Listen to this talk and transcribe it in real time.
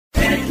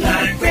Pet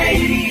Life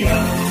Radio.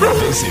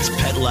 This is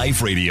Pet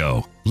Life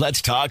Radio.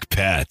 Let's talk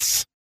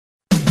pets.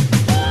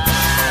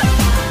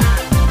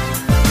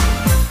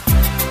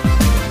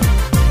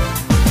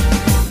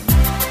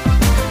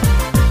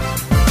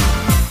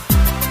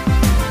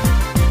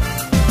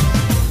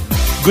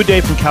 Good day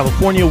from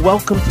California.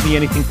 Welcome to the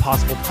Anything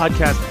Possible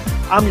podcast.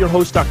 I'm your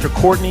host, Dr.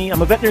 Courtney.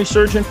 I'm a veterinary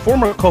surgeon,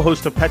 former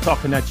co-host of Pet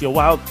Talk and Nat Geo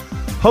Wild,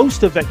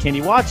 host of Vet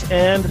Candy Watch,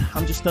 and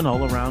I'm just an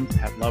all-around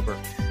pet lover.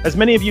 As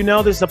many of you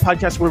know, this is a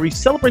podcast where we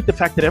celebrate the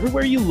fact that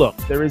everywhere you look,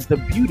 there is the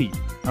beauty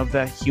of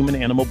that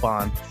human-animal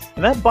bond.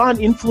 And that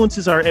bond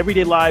influences our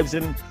everyday lives.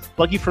 And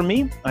lucky for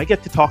me, I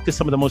get to talk to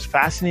some of the most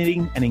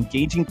fascinating and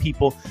engaging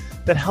people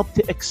that help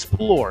to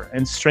explore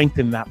and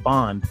strengthen that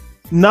bond.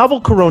 Novel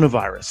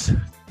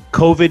coronavirus,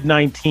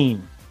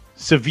 COVID-19,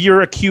 severe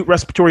acute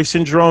respiratory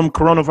syndrome,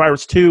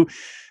 coronavirus 2.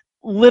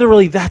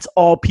 Literally, that's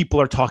all people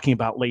are talking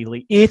about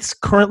lately. It's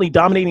currently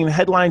dominating the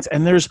headlines,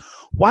 and there's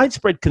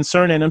widespread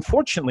concern and,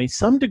 unfortunately,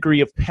 some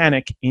degree of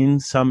panic in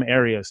some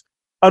areas.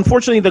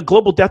 Unfortunately, the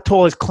global death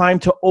toll has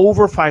climbed to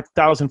over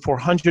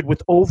 5,400,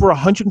 with over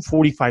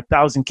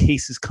 145,000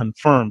 cases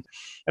confirmed.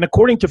 And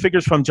according to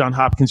figures from Johns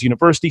Hopkins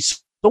University,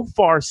 so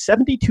far,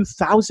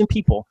 72,000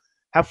 people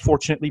have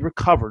fortunately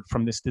recovered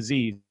from this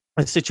disease.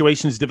 The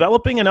situation is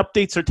developing and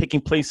updates are taking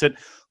place at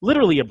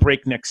literally a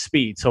breakneck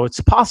speed. So it's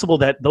possible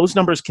that those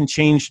numbers can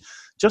change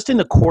just in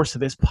the course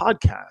of this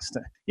podcast.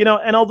 You know,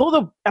 and although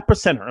the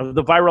epicenter of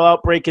the viral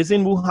outbreak is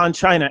in Wuhan,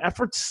 China,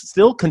 efforts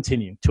still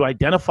continue to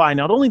identify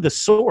not only the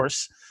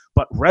source,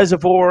 but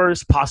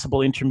reservoirs,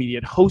 possible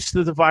intermediate hosts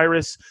of the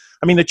virus.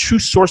 I mean, the true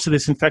source of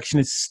this infection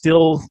is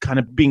still kind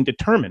of being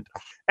determined.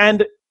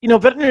 And you know,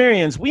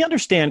 veterinarians, we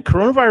understand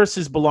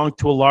coronaviruses belong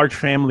to a large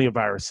family of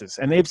viruses,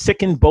 and they've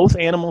sickened both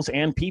animals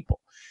and people.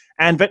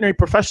 And veterinary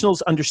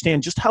professionals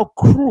understand just how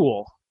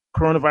cruel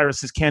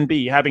coronaviruses can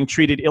be, having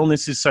treated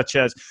illnesses such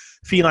as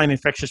feline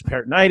infectious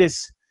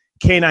peritonitis,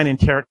 canine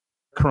enteric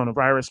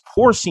coronavirus,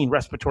 porcine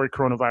respiratory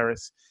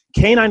coronavirus,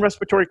 canine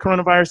respiratory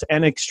coronavirus,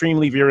 and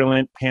extremely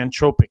virulent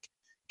pantropic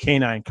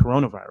canine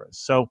coronavirus.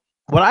 So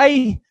what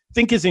I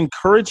think is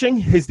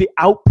encouraging is the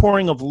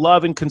outpouring of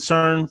love and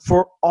concern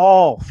for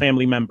all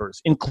family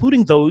members,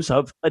 including those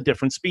of a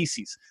different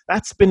species.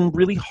 That's been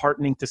really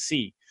heartening to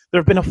see. There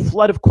have been a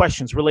flood of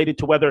questions related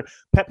to whether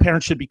pet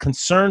parents should be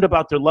concerned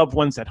about their loved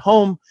ones at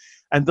home,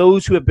 and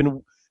those who have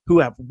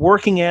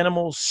working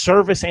animals,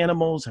 service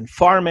animals, and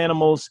farm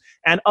animals,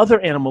 and other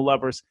animal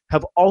lovers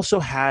have also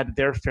had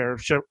their fair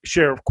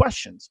share of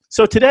questions.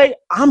 So today,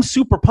 I'm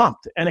super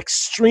pumped and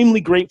extremely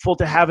grateful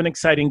to have an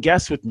exciting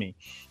guest with me.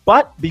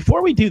 But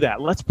before we do that,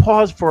 let's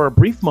pause for a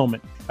brief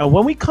moment. And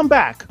when we come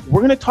back,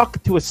 we're going to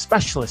talk to a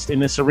specialist in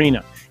this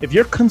arena. If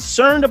you're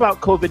concerned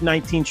about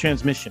COVID-19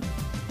 transmission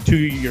to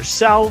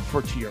yourself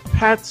or to your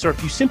pets, or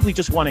if you simply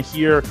just want to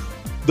hear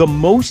the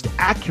most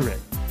accurate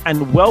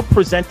and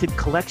well-presented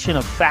collection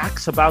of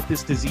facts about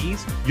this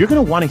disease, you're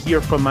going to want to hear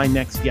from my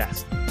next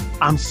guest.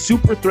 I'm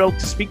super thrilled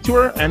to speak to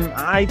her, and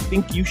I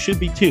think you should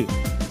be too.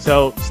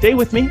 So stay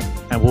with me,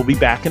 and we'll be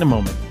back in a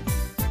moment.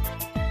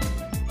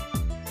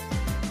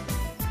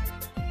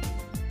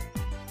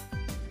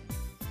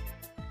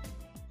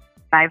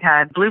 I've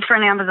had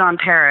blue-fern Amazon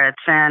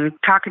parrots and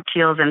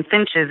cockatiels and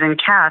finches and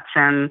cats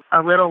and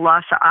a little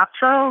Lhasa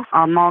Apso,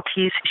 a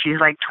Maltese, she's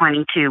like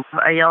 22,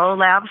 a yellow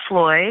lab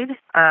Floyd,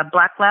 a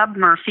black lab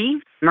Murphy.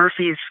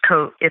 Murphy's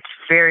coat, it's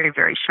very,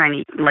 very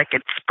shiny, like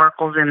it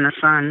sparkles in the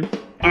sun.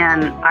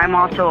 And I'm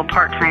also a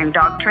part-time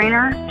dog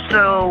trainer,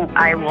 so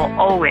I will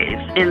always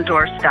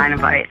endorse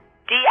Dinovite.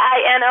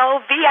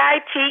 DINOVITE.com.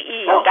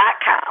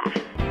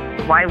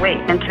 Why wait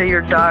until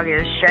your dog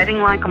is shedding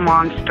like a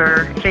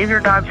monster? Save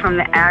your dog from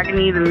the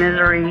agony, the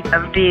misery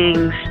of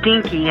being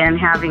stinky and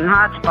having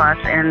hot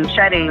spots and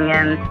shedding,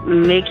 and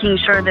making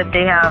sure that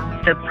they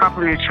have the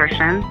proper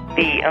nutrition.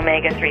 The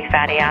omega-3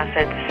 fatty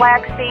acids,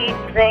 flaxseed,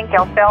 zinc,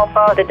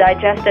 alfalfa, the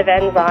digestive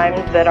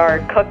enzymes that are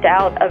cooked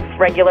out of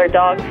regular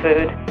dog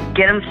food.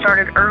 Get them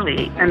started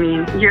early. I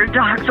mean, your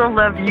dogs will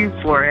love you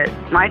for it.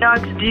 My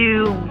dogs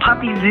do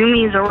puppy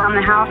zoomies around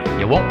the house.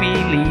 You won't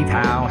believe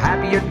how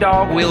happy your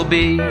dog will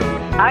be.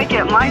 I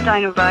get my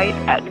Dinovite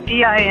at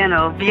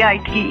DINOVITE.com.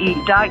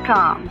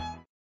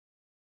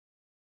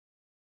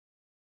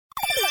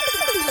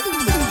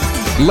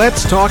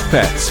 Let's Talk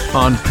Pets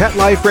on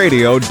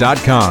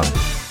PetLifeRadio.com.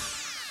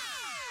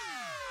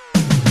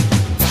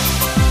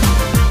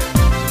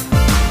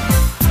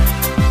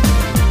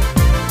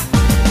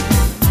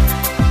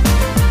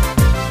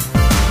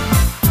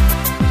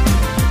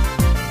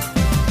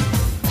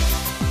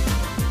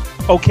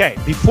 Okay,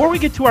 before we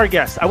get to our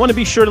guest, I want to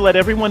be sure to let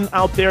everyone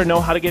out there know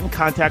how to get in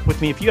contact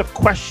with me. If you have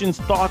questions,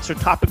 thoughts, or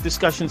topic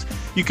discussions,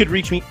 you could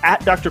reach me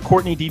at Dr.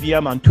 Courtney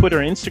DVM on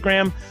Twitter and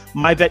Instagram,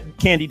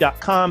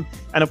 myvetcandy.com,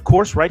 and of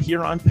course, right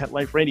here on Pet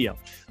Life Radio.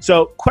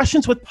 So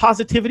questions with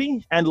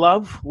positivity and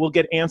love will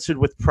get answered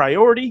with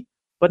priority,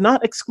 but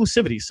not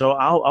exclusivity. So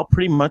I'll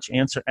pretty much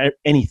answer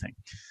anything.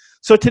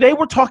 So today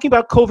we're talking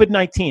about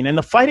COVID-19, and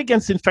the fight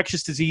against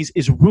infectious disease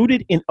is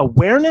rooted in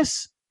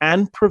awareness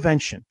and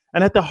prevention.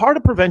 And at the heart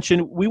of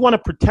prevention, we want to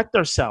protect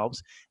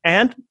ourselves.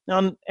 And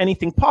on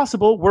anything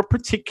possible, we're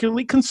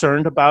particularly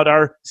concerned about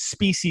our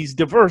species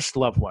diverse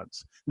loved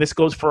ones. This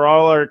goes for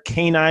all our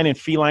canine and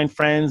feline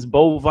friends,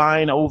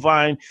 bovine,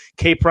 ovine,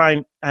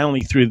 caprine. I only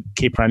threw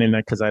caprine in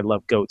there because I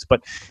love goats.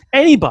 But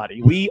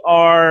anybody, we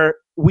are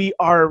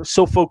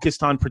so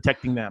focused on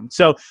protecting them.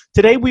 So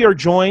today we are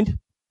joined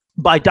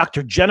by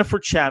Dr. Jennifer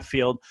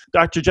Chatfield.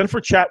 Dr.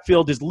 Jennifer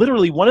Chatfield is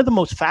literally one of the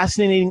most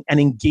fascinating and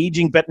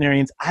engaging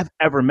veterinarians I've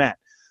ever met.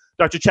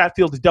 Dr.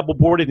 Chatfield is double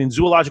boarded in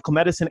zoological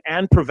medicine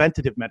and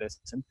preventative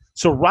medicine.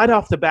 So right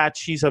off the bat,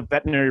 she's a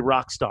veterinary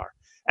rock star.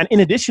 And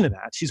in addition to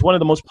that, she's one of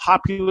the most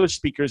popular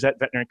speakers at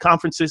veterinary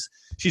conferences.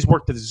 She's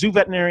worked as a zoo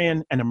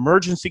veterinarian, an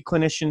emergency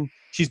clinician.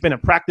 She's been a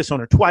practice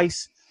owner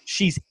twice.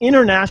 She's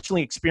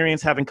internationally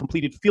experienced, having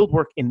completed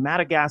fieldwork in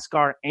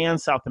Madagascar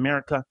and South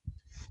America.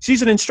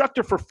 She's an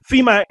instructor for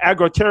FEMA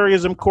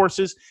agrotourism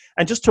courses.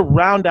 And just to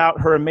round out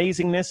her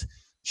amazingness,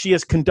 she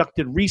has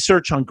conducted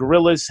research on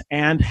gorillas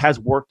and has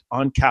worked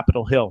on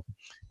Capitol Hill.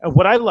 And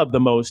what I love the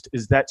most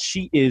is that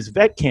she is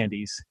Vet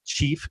Candy's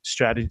Chief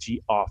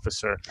Strategy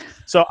Officer.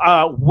 So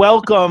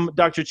welcome,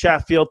 Dr.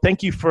 Chatfield.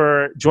 Thank you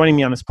for joining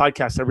me on this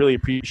podcast. I really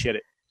appreciate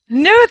it.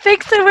 No,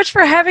 thanks so much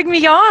for having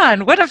me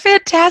on. What a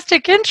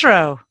fantastic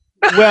intro.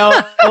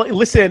 Well,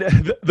 listen,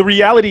 the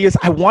reality is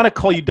I want to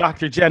call you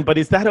Dr. Jen, but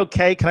is that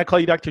okay? Can I call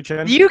you Dr.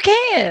 Jen? You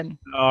can.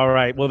 All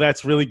right. Well,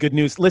 that's really good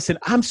news. Listen,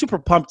 I'm super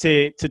pumped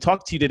to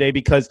talk to you today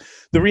because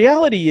the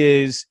reality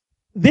is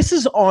this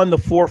is on the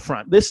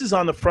forefront. This is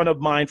on the front of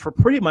mind for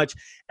pretty much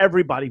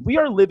everybody. We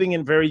are living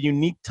in very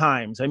unique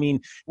times. I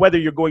mean, whether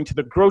you're going to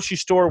the grocery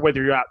store,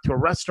 whether you're out to a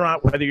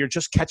restaurant, whether you're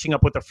just catching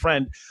up with a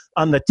friend,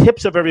 on the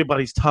tips of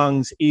everybody's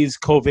tongues is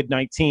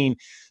COVID-19.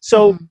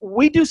 So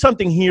we do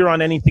something here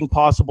on Anything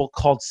Possible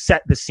called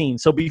Set the Scene.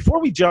 So before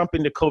we jump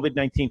into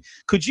COVID-19,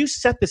 could you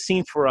set the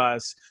scene for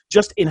us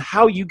just in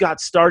how you got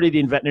started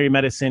in veterinary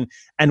medicine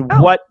and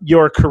what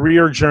your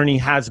career journey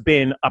has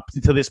been up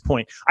to this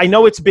point? I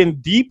know it's been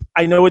deep.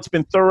 I know it's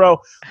been thorough,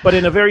 but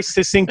in a very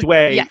succinct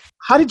way. Yes.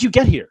 How did you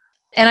get here?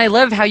 And I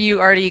love how you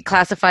already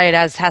classify it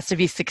as has to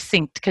be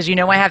succinct because you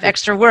know I have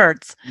extra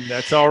words.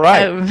 That's all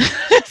right.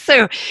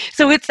 So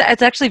it's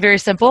actually very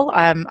simple.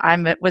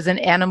 I was an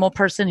animal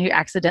person who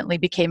accidentally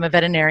became a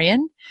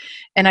veterinarian.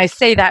 And I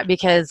say that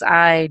because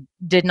I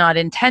did not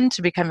intend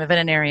to become a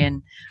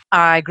veterinarian.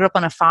 I grew up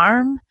on a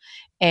farm.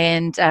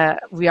 And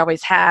we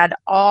always had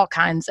all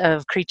kinds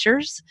of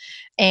creatures.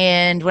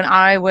 And when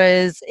I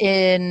was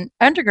in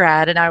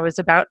undergrad and I was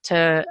about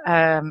to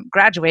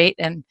graduate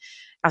and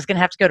I was going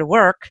to have to go to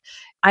work,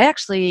 I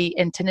actually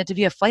intended to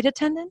be a flight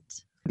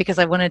attendant because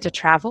I wanted to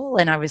travel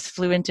and I was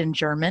fluent in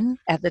German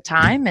at the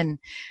time. And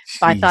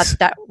I thought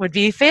that would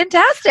be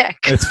fantastic.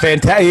 It's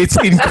fantastic. It's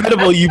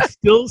incredible. You've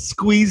still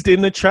squeezed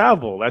in the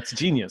travel. That's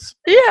genius.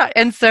 Yeah.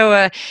 And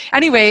so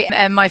anyway,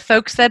 and my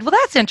folks said, well,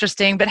 that's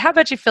interesting, but how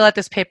about you fill out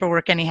this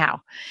paperwork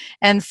anyhow?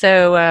 And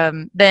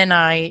so then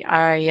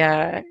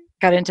I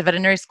got into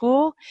veterinary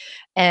school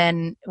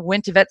and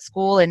went to vet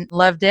school and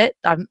loved it.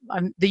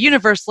 The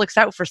universe looks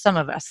out for some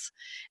of us.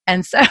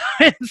 And so,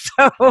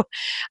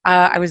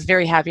 I was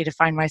very happy to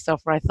find myself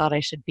where I thought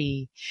I should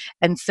be.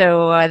 And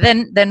so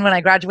then when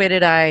I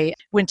graduated, I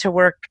went to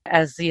work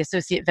as the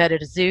associate vet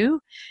at a zoo.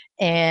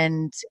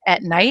 And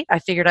at night, I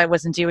figured I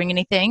wasn't doing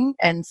anything.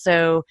 And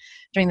so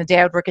during the day,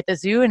 I would work at the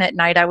zoo. And at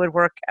night, I would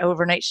work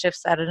overnight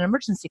shifts at an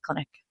emergency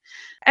clinic.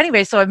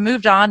 Anyway, so I've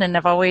moved on and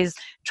I've always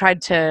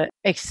tried to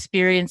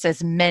experience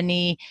as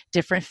many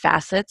different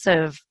facets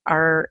of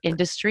our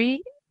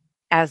industry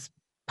as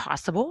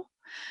possible.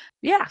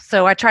 Yeah,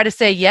 so I try to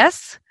say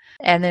yes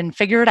and then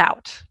figure it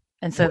out.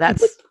 And so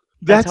that's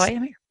how I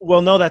am here.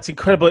 Well, no, that's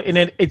incredible. And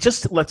it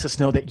just lets us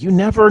know that you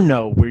never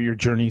know where your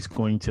journey is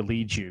going to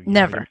lead you.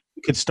 Never.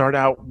 You could start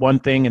out one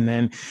thing and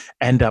then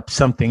end up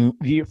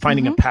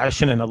finding a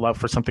passion and a love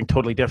for something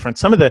totally different.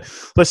 Some of the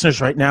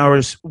listeners right now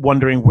are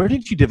wondering, where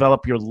did you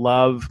develop your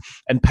love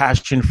and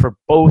passion for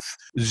both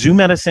zoo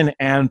medicine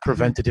and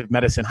preventative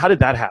medicine? How did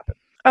that happen?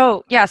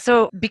 Oh, yeah.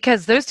 So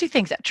because those two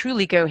things that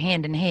truly go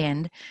hand in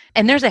hand,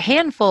 and there's a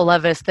handful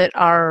of us that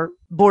are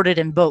boarded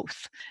in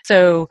both.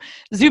 So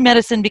zoo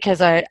medicine,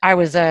 because I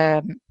was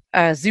a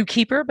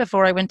zookeeper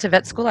before I went to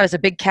vet school. I was a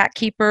big cat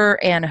keeper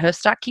and a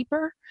hoofstock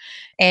keeper.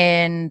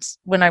 And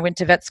when I went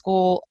to vet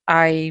school,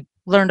 I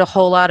learned a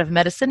whole lot of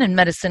medicine, and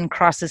medicine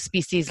crosses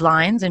species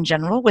lines in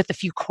general with a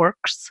few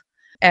quirks.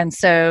 And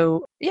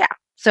so, yeah.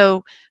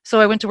 So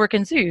I went to work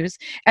in zoos,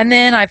 and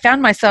then I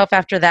found myself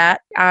after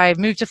that, I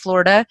moved to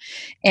Florida,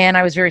 and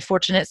I was very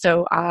fortunate.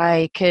 So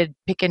I could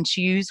pick and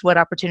choose what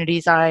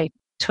opportunities I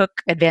took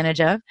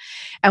advantage of.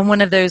 And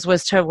one of those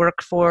was to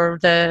work for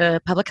the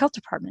public health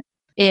department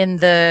in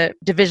the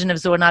Division of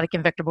Zoonotic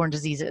and Vector-Borne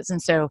Diseases.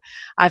 And so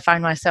I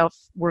find myself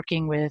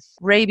working with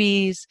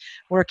rabies,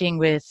 working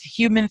with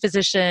human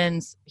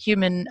physicians,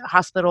 human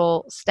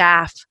hospital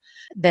staff.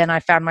 Then I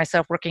found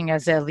myself working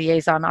as a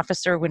liaison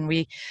officer when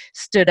we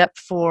stood up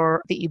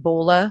for the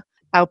Ebola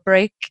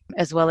outbreak,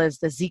 as well as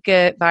the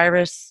Zika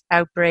virus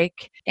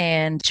outbreak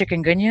and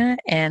chikungunya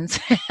and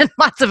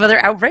lots of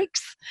other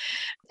outbreaks,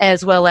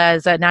 as well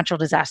as natural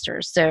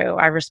disasters. So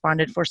I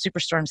responded for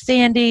Superstorm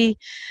Sandy,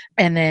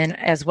 and then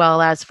as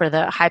well as for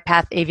the high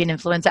path avian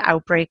influenza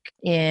outbreak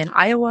in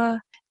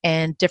Iowa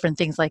and different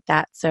things like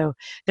that. So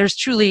there's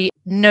truly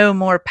no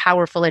more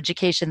powerful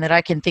education that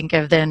I can think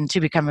of than to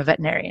become a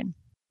veterinarian.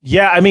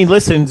 Yeah, I mean,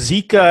 listen,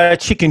 Zika,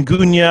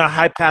 chikungunya,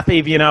 high path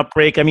avian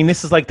outbreak. I mean,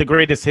 this is like the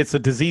greatest hits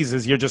of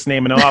diseases you're just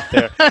naming off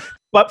there.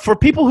 But for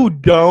people who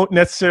don't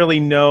necessarily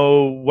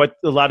know what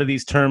a lot of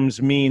these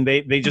terms mean,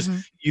 they just,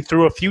 you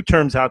threw a few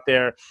terms out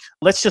there.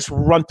 Let's just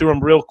run through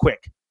them real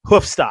quick.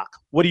 Hoofstock.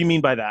 What do you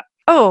mean by that?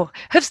 Oh,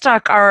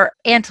 hoofstock are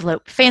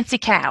antelope, fancy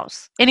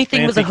cows,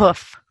 anything with a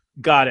hoof.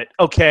 Got it.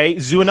 Okay.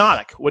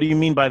 Zoonotic. What do you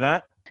mean by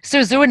that?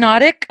 So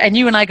zoonotic, and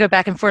you and I go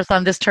back and forth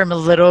on this term a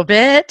little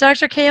bit,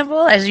 Dr.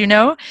 Campbell, as you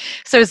know.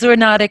 So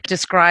zoonotic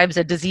describes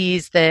a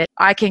disease that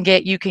I can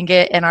get, you can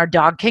get, and our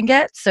dog can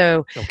get.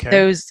 So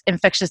those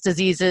infectious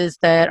diseases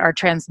that are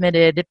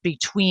transmitted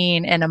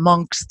between and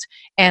amongst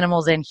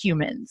animals and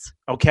humans.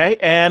 Okay.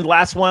 And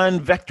last one,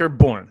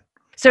 vector-borne.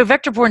 So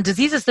vector-borne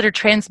diseases that are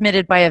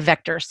transmitted by a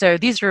vector. So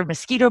these are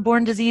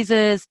mosquito-borne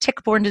diseases,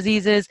 tick-borne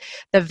diseases,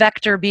 the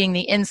vector being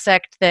the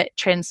insect that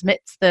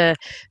transmits the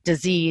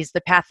disease,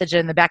 the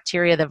pathogen, the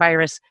bacteria, the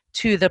virus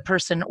to the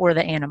person or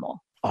the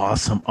animal.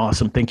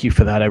 Awesome. Thank you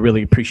for that. I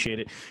really appreciate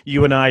it.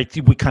 You and I,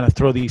 we kind of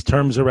throw these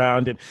terms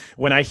around. And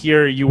when I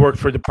hear you work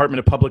for the Department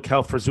of Public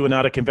Health for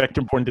zoonotic and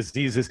vector-borne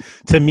diseases,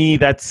 to me,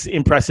 that's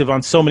impressive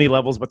on so many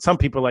levels. But some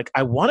people are like,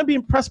 I want to be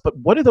impressed, but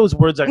what do those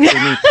words actually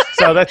mean?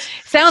 So that's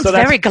sounds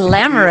very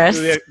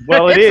glamorous.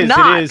 Well, it is.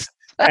 Not. It is.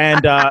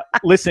 And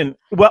listen,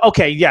 well,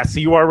 okay, yes,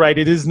 you are right.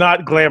 It is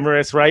not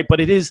glamorous, right?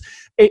 But it's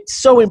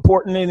so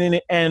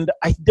important. And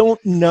I don't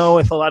know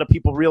if a lot of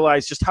people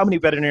realize just how many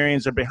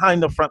veterinarians are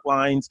behind the front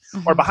lines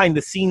or behind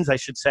the scenes, I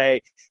should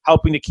say,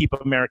 helping to keep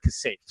America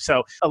safe.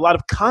 So a lot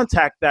of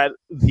contact that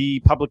the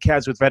public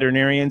has with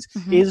veterinarians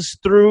is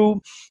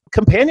through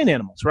companion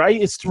animals,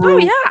 right? It's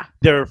through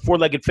their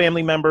four-legged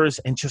family members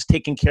and just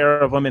taking care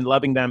of them and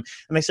loving them.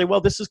 And they say,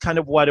 well, this is kind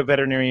of what a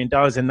veterinarian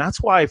does. And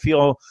that's why I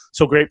feel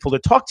so grateful to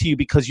talk to you,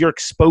 because you're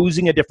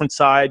exposing a different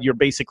side. You're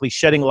basically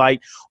shedding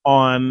light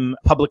on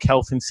public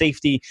health and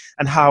safety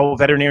and how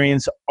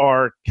veterinarians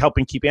are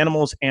helping keep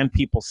animals and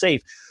people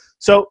safe.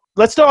 So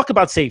let's talk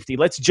about safety.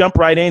 Let's jump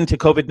right into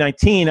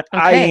COVID-19. Okay.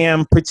 I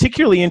am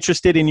particularly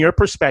interested in your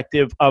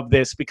perspective of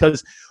this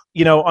because,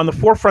 you know, on the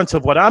forefronts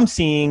of what I'm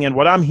seeing and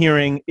what I'm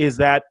hearing is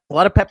that a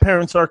lot of pet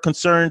parents are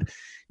concerned,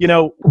 you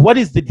know, what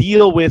is the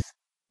deal with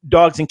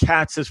dogs and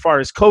cats as far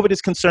as COVID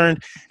is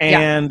concerned,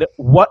 and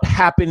what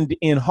happened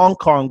in Hong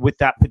Kong with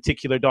that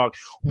particular dog?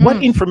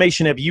 What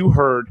information have you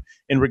heard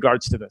in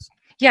regards to this?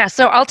 Yeah,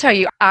 so I'll tell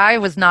you, I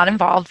was not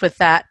involved with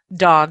that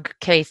dog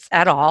case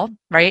at all,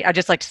 right? I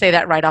just like to say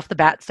that right off the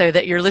bat so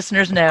that your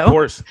listeners know. Of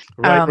course.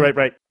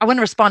 Right. I want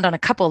to respond on a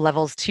couple of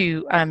levels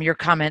to your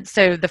comments.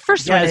 So the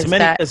first one is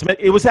that...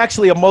 it was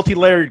actually a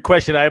multi-layered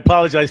question. I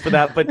apologize for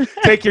that, but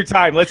take your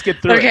time. Let's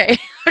get through it.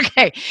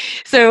 Okay.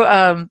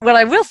 So what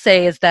I will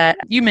say is that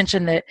you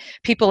mentioned that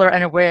people are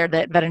unaware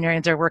that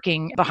veterinarians are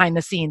working behind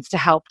the scenes to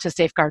help to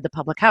safeguard the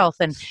public health.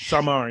 And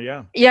some are,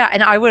 yeah. Yeah,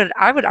 and I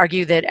would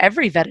argue that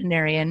every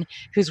veterinarian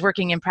who's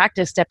working in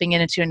practice, stepping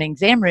into an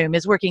exam room,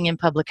 is working in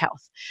public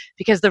health,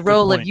 because the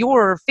role of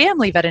your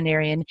family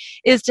veterinarian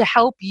is to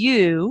help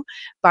you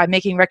by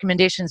making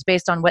recommendations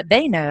based on what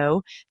they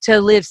know to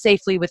live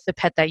safely with the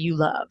pet that you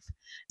love,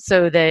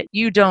 so that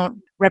you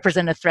don't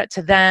represent a threat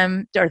to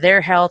them or their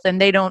health, and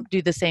they don't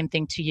do the same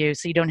thing to you,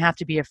 so you don't have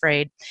to be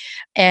afraid.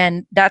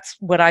 And that's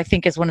what I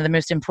think is one of the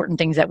most important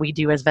things that we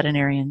do as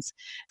veterinarians.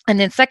 And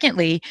then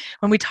secondly,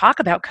 when we talk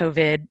about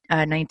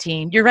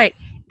COVID-19, you're right,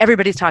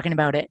 everybody's talking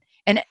about it.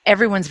 And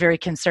everyone's very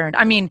concerned.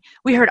 I mean,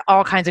 we heard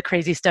all kinds of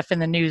crazy stuff in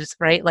the news,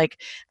 right? Like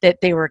that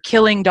they were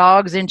killing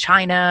dogs in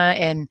China.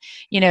 And,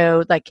 you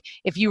know, like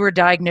if you were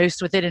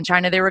diagnosed with it in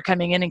China, they were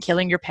coming in and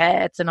killing your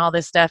pets and all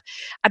this stuff.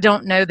 I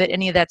don't know that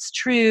any of that's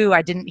true.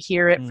 I didn't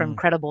hear it from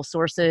credible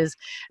sources.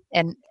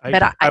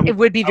 But it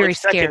would be very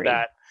scary.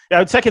 I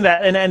would second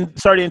that. And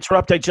sorry to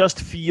interrupt. I just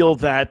feel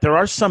that there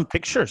are some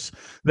pictures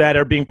that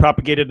are being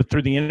propagated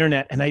through the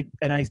internet. And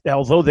I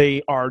although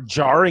they are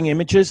jarring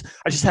images,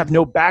 I just have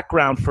no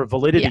background for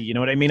validity. You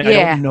know what I mean? I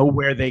don't know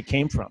where they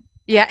came from.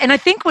 Yeah. And I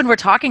think when we're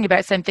talking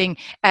about something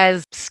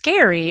as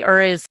scary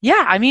or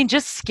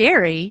just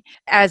scary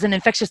as an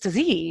infectious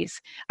disease,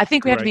 I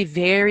think we have to be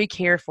very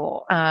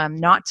careful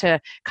not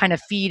to kind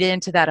of feed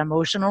into that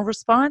emotional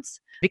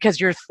response, because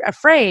you're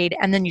afraid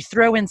and then you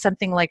throw in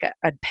something like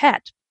a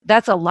pet.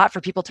 That's a lot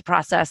for people to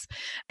process,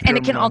 and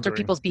it can alter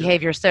people's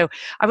behavior. So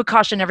I would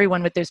caution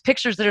everyone with those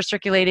pictures that are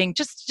circulating.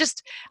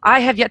 Just I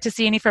have yet to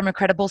see any from a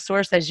credible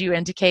source, as you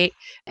indicate.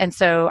 And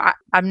so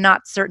I'm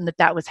not certain that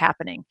that was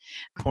happening.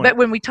 Point. But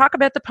when we talk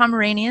about the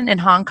Pomeranian in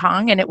Hong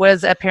Kong, and it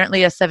was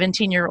apparently a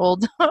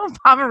 17-year-old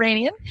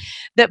Pomeranian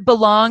that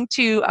belonged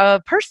to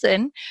a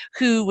person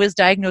who was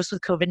diagnosed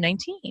with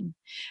COVID-19.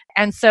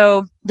 And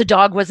so the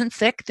dog wasn't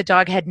sick. The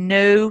dog had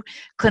no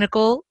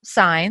clinical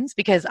signs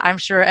because I'm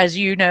sure, as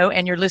you know,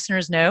 and your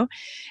listeners know,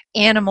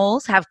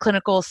 animals have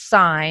clinical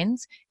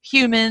signs.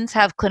 Humans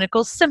have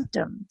clinical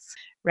symptoms.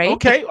 Right?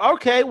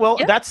 Okay. Well,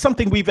 that's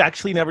something we've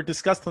actually never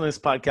discussed on this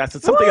podcast.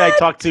 It's something I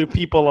talk to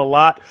people a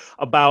lot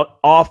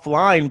about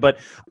offline, but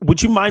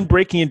would you mind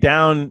breaking it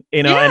down,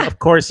 and of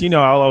course, I'll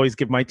always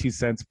give my 2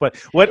 cents, but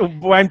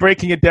mind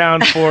breaking it down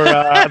for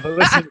the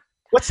listener?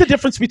 What's the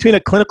difference between a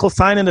clinical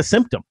sign and a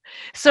symptom?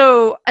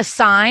 So a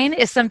sign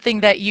is something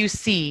that you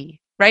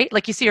see, right?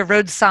 Like you see a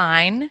road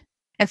sign.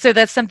 And so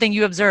that's something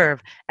you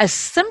observe. A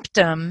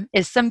symptom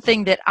is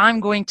something that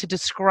I'm going to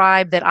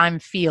describe that I'm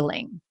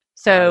feeling.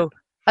 So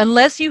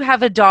unless you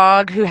have a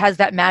dog who has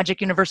that magic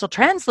universal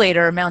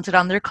translator mounted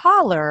on their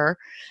collar,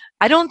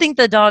 I don't think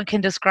the dog can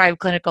describe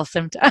clinical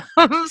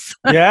symptoms.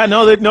 Yeah,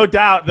 no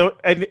doubt.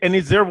 And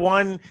is there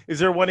one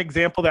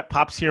example that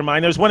pops to your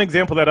mind? There's one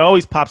example that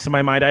always pops in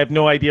my mind. I have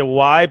no idea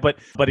why, but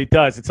it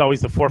does. It's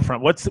always the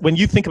forefront. When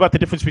you think about the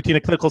difference between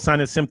a clinical sign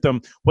and a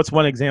symptom, what's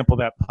one example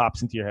that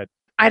pops into your head?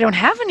 I don't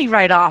have any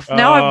right off. But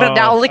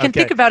all I can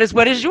think about is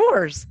what is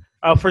yours?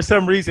 For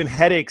some reason,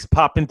 headaches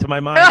pop into my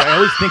mind. I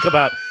always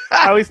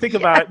think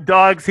about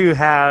dogs who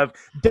have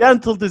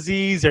dental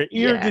disease or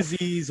ear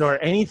disease or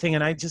anything.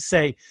 And I just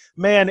say,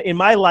 man, in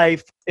my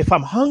life, if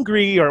I'm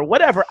hungry or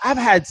whatever, I've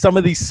had some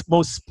of these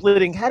most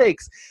splitting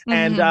headaches.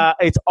 And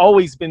it's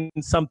always been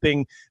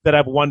something that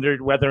I've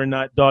wondered whether or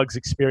not dogs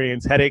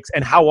experience headaches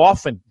and how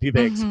often do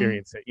they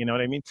experience it. You know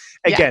what I mean?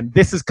 Again,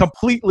 this is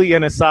completely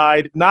an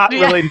aside, not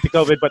related to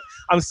COVID, but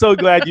I'm so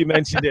glad you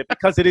mentioned it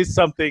because it is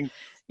something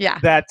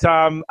that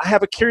I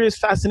have a curious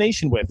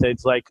fascination with.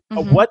 It's like,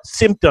 what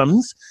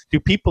symptoms do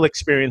people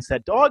experience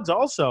that dogs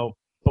also,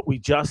 but we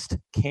just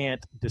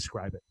can't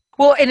describe it?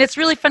 Well, and it's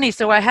really funny.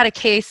 So I had a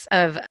case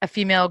of a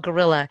female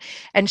gorilla,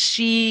 and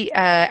she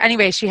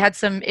had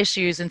some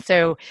issues. And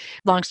so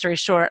long story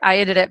short, I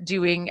ended up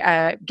getting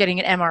an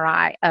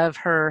MRI of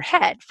her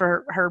head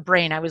for her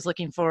brain. I was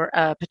looking for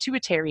a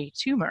pituitary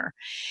tumor.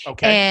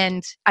 Okay.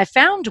 And I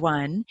found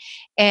one.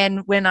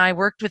 And when I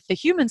worked with the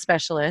human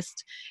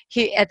specialist,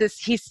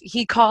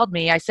 he called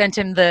me. I sent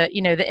him the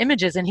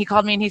images, and he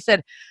called me and he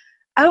said,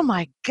 "Oh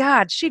my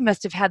God, she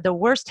must have had the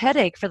worst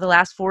headache for the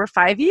last 4 or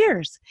 5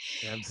 years."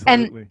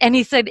 Absolutely. And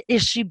he said,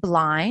 "Is she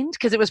blind?"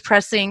 Because it was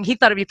pressing, he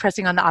thought it'd be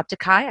pressing on the optic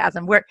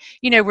chiasm where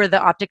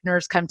the optic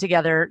nerves come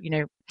together,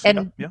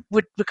 and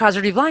would cause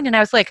her to be blind. And I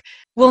was like,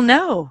 well,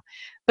 no.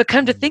 But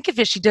come to think of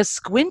it, she does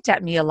squint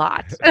at me a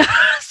lot.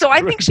 So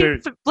I think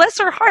bless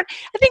her heart,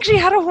 I think she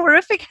had a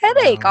horrific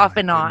headache off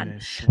and on.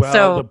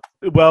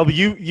 Well,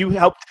 you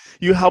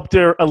helped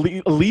her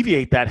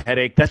alleviate that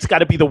headache. That's got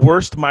to be the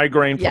worst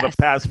migraine for the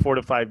past 4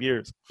 to 5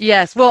 years.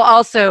 Yes. Well,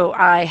 also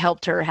I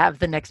helped her have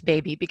the next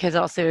baby because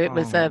also it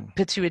was a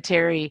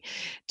pituitary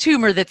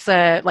tumor that's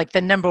like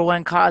the number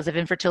one cause of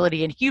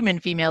infertility in human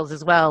females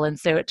as well. And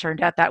so it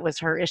turned out that was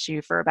her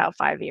issue for about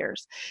 5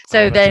 years.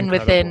 So then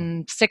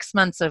within 6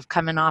 months of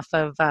coming off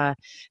of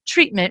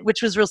treatment,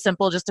 which was real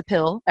simple, just a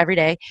pill every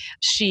day,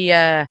 she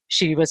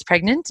was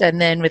pregnant,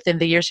 and then within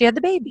the year she had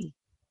the baby.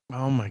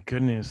 Oh my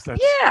goodness.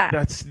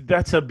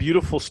 That's a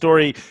beautiful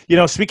story.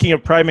 Speaking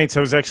of primates, I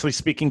was actually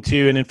speaking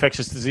to an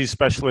infectious disease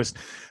specialist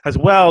as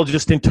well,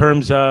 just in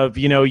terms of,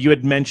 you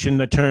had mentioned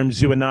the term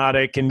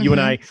zoonotic, and you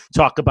and I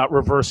talk about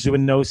reverse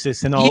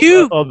zoonosis and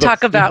all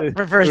talk about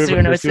reverse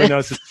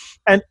zoonosis.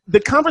 And the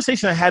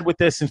conversation I had with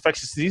this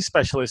infectious disease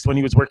specialist when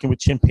he was working with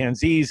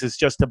chimpanzees is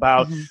just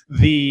about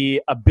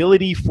the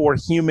ability for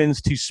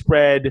humans to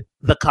spread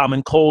the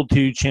common cold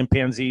to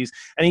chimpanzees.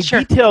 And he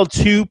detailed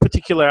 2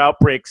 particular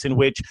outbreaks in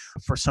which,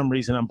 for some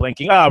reason I'm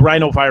blanking,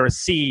 rhinovirus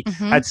C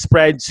had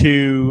spread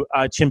to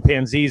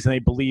chimpanzees, and they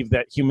believed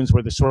that humans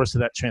were the source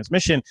of that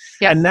transmission.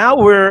 Yep. And now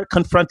we're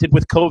confronted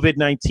with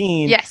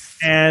COVID-19. Yes.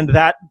 And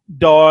that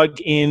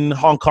dog in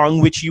Hong Kong,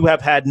 which you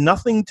have had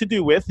nothing to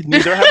do with,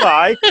 neither have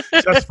I,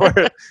 just for,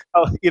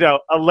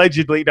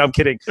 allegedly, no, I'm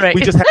kidding. Right.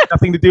 We just had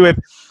nothing to do with.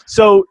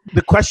 So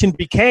the question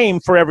became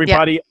for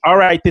everybody, all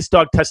right, this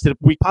dog tested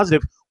weak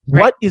positive.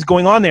 What is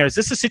going on there? Is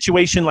this a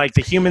situation like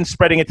the humans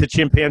spreading it to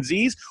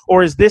chimpanzees,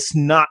 or is this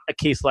not a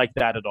case like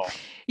that at all?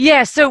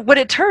 Yeah, so what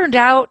it turned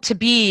out to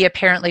be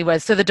apparently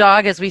was, so the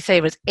dog, as we say,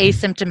 was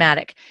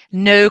asymptomatic,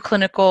 no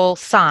clinical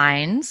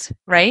signs,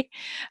 right,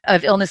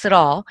 of illness at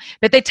all.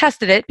 But they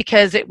tested it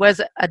because it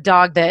was a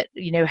dog that,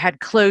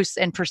 had close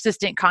and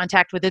persistent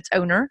contact with its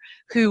owner,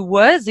 who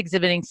was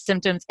exhibiting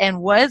symptoms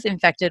and was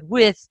infected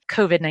with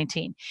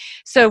COVID-19.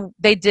 So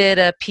they did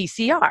a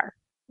PCR.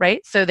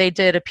 Right? So they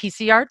did a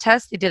PCR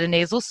test. They did a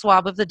nasal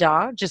swab of the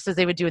dog, just as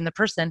they would do in the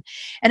person,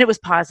 and it was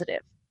positive.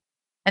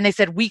 And they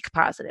said weak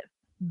positive.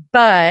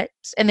 And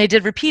they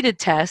did repeated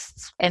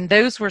tests, and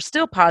those were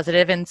still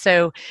positive. And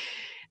so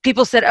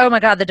people said, oh my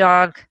God, the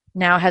dog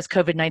now has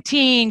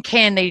COVID-19.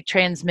 Can they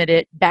transmit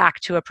it back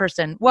to a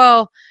person?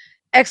 Well,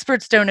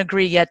 experts don't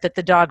agree yet that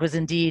the dog was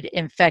indeed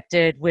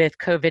infected with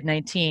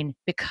COVID-19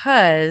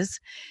 because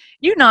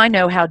you and I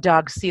know how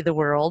dogs see the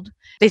world.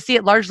 They see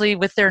it largely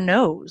with their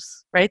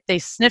nose, right? They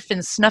sniff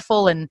and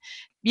snuffle and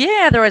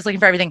they're always looking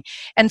for everything.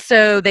 And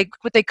so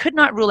what they could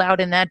not rule out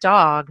in that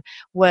dog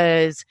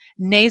was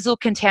nasal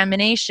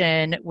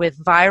contamination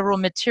with viral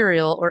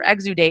material or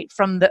exudate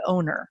from the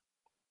owner.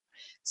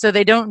 So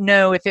they don't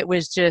know if it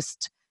was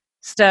just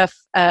stuff,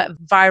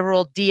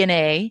 viral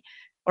DNA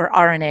or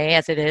RNA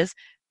as it is,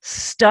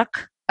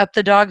 stuck up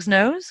the dog's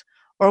nose,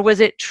 or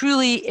was it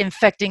truly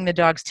infecting the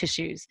dog's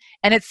tissues?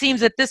 And it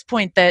seems at this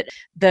point that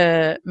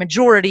the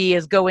majority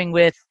is going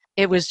with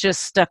it was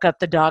just stuck up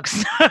the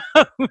dog's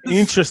nose.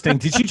 Interesting.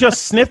 Did you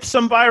just sniff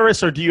some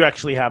virus, or do you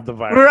actually have the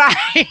virus?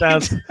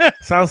 Right.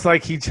 Sounds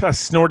like he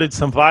just snorted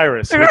some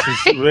virus, which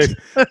is really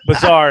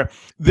bizarre.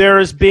 There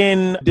has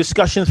been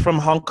discussions from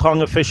Hong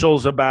Kong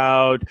officials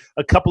about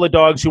a couple of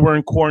dogs who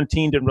were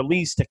quarantined and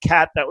released, a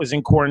cat that was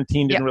in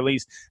quarantined and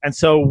released. And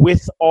so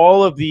with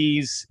all of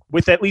these,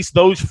 with at least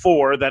those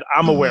 4 that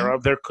I'm aware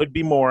of, there could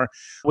be more.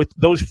 With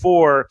those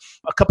 4,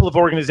 a couple of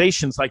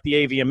organizations like the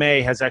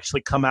AVMA has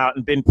actually come out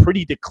and been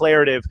pretty declarative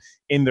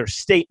in their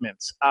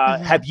statements.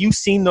 Have you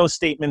seen those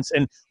statements,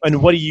 and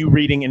what are you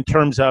reading in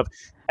terms of,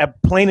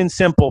 plain and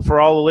simple for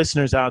all the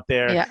listeners out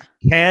there,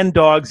 can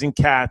dogs and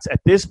cats at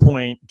this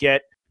point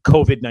get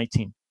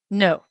COVID-19?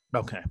 No.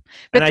 Okay.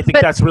 And I think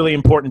that's really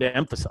important to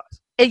emphasize.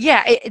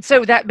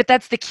 But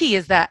that's the key,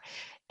 is that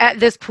at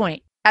this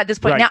point, right.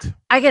 Now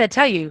I got to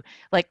tell you,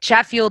 like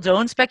Chatfield's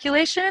own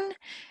speculation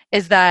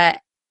is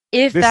that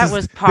if that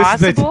was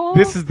possible.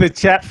 This is the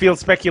Chatfield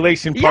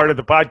speculation part of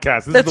the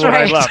podcast. This is what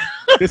I love.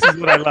 This is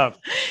what I love.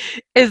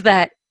 Is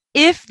that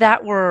if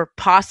that were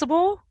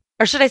possible,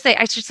 or I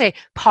should say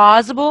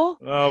plausible.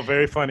 Oh,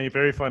 very funny.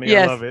 Very funny.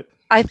 Yes. I love it.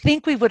 I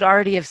think we would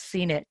already have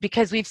seen it,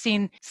 because we've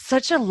seen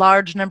such a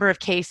large number of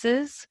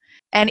cases.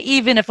 And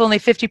even if only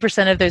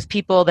 50% of those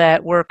people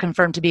that were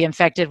confirmed to be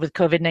infected with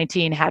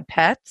COVID-19 had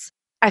pets,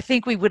 I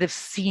think we would have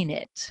seen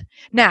it.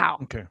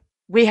 Now,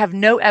 we have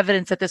no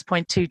evidence at this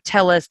point to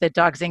tell us that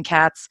dogs and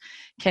cats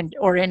can,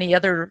 or any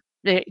other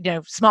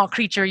small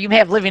creature you may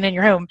have living in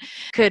your home,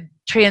 could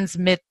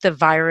transmit the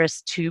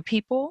virus to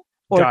people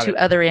or to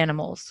other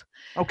animals.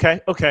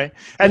 Okay.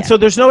 And so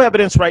there's no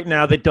evidence right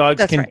now that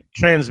dogs can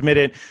transmit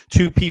it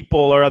to people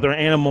or other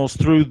animals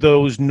through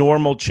those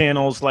normal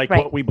channels, like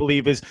what we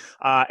believe is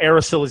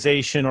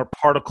aerosolization or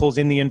particles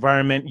in the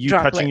environment,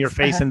 touching your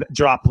face and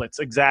droplets.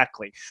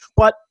 Exactly.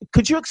 But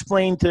could you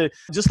explain to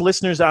just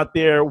listeners out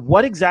there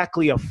what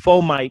exactly a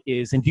fomite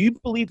is? And do you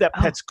believe that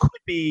pets could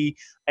be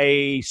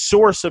a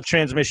source of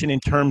transmission in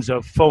terms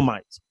of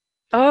fomites?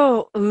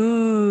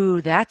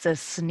 That's a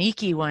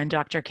sneaky one,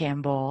 Dr.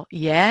 Campbell.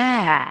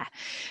 Yeah.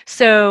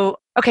 So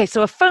a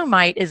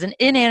fomite is an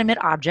inanimate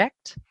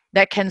object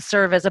that can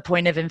serve as a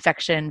point of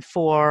infection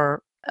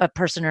for a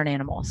person or an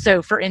animal.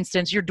 So, for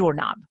instance, your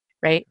doorknob,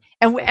 right?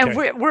 And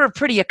we're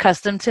pretty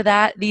accustomed to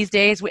that these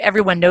days.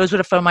 Everyone knows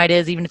what a fomite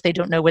is, even if they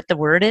don't know what the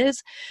word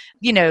is.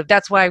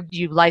 That's why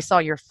you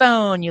Lysol your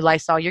phone, you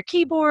Lysol your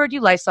keyboard,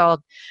 you Lysol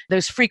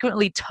those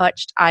frequently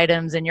touched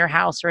items in your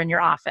house or in your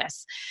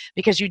office,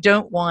 because you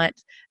don't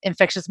want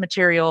infectious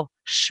material,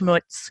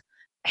 schmutz,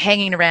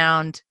 hanging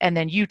around, and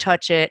then you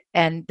touch it,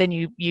 and then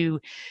you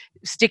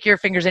stick your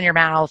fingers in your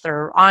mouth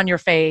or on your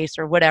face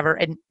or whatever,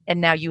 and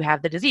now you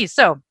have the disease.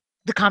 So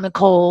the common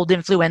cold,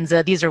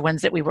 influenza, these are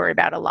ones that we worry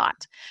about a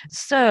lot.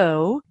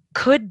 So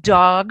could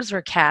dogs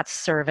or cats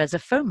serve as a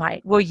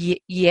fomite? Well,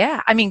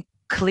 yeah. I mean,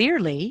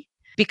 clearly,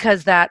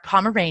 because that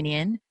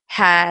Pomeranian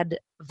had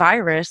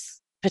virus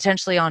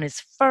potentially on his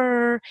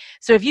fur.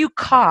 So if you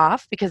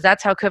cough, because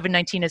that's how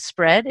COVID-19 is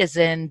spread, is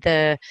in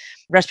the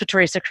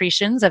respiratory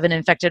secretions of an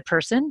infected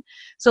person.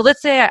 So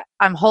let's say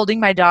I'm holding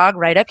my dog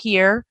right up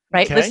here,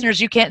 right? Okay. Listeners,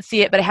 you can't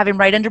see it, but I have him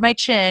right under my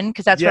chin,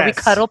 because that's where we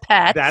cuddle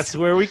pets. That's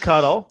where we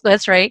cuddle.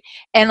 That's right.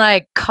 And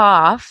I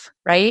cough,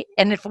 right?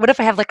 And what if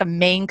I have like a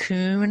Maine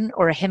Coon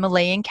or a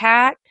Himalayan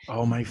cat?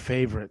 Oh, my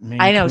favorite.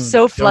 Maine I know, Coon.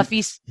 So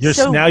fluffy.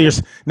 Now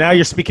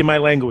you're speaking my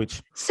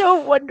language. So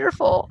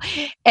wonderful.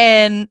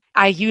 And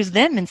I use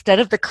them instead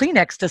of the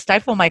Kleenex to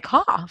stifle my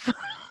cough.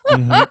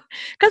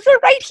 Because they're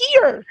right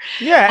here.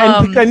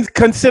 Yeah, and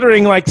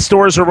considering like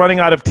stores are running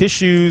out of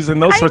tissues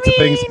and those sorts of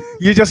things,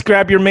 you just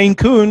grab your Maine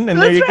Coon and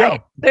there you go.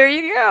 There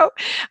you go.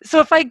 So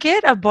if I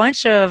get a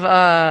bunch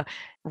of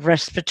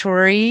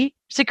respiratory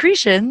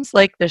secretions,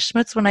 like the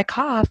schmutz when I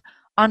cough,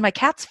 on my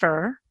cat's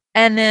fur,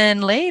 and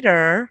then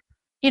later,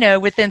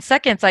 within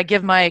seconds, I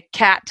give my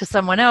cat to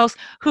someone else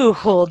who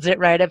holds it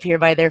right up here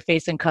by their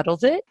face and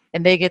cuddles it,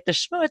 and they get the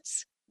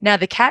schmutz. Now,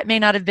 the cat may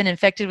not have been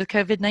infected with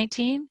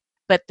COVID-19,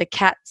 but the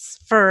cat's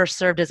fur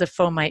served as a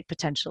fomite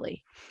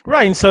potentially.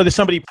 Right, and so there's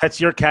somebody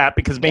pets your cat,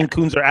 because Maine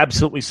Coons are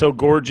absolutely so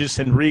gorgeous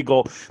and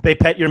regal. They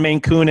pet your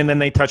Maine Coon and then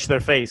they touch their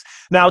face.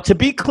 Now, to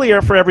be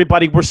clear for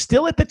everybody, we're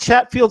still at the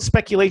Chatfield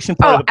speculation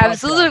part of the podcast.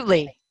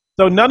 Absolutely.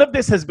 So none of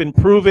this has been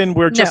proven.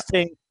 We're just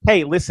saying,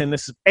 hey, listen,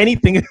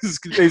 anything is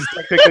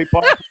technically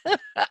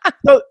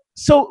possible.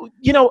 So,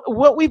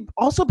 what we've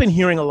also been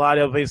hearing a lot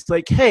of is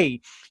like,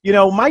 hey,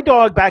 my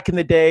dog back in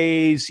the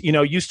days,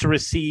 used to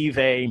receive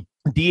a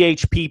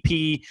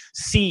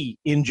DHPP-C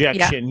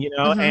injection,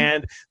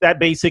 and that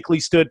basically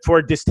stood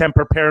for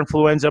distemper,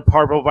 parainfluenza,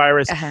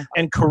 parvovirus,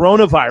 and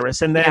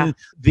coronavirus. And then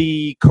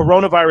the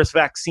coronavirus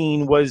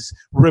vaccine was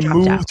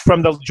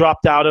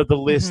dropped out of the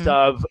list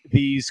of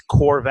these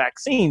core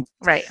vaccines.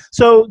 Right.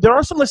 So there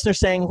are some listeners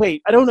saying,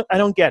 wait, I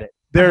don't get it.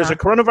 There's a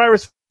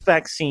coronavirus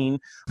vaccine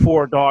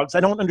for dogs. I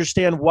don't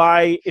understand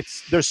why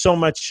there's so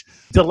much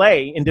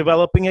delay in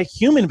developing a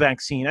human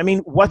vaccine. I mean,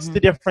 what's the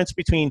difference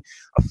between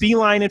a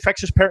feline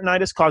infectious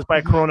peritonitis caused by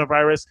a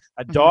coronavirus,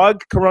 a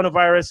dog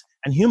coronavirus,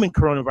 and human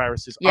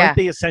coronaviruses? Aren't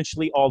they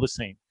essentially all the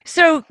same?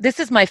 So this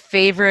is my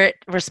favorite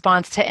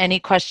response to any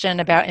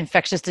question about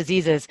infectious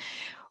diseases.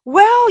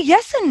 Well,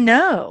 yes and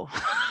no.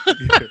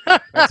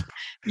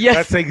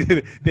 Yes.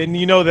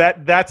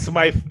 That's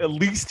my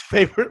least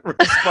favorite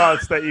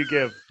response that you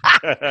give.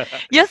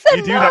 Yes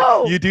and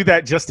no. You do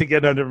that just to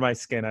get under my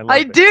skin.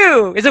 I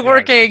do. Is it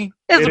working?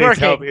 It's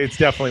working. It's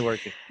definitely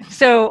working.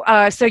 So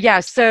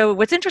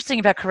what's interesting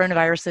about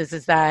coronaviruses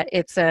is that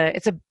it's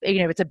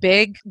a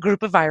big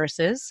group of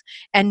viruses,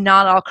 and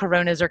not all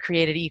coronas are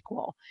created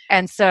equal.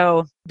 And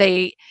so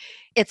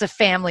it's a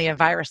family of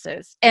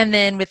viruses. And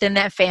then within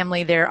that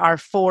family, there are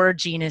 4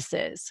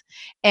 genuses,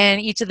 and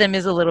each of them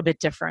is a little bit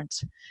different.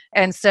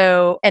 And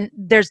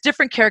there's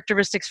different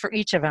characteristics for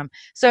each of them.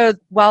 So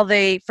while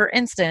for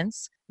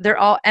instance, they're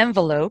all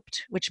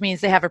enveloped, which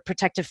means they have a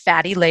protective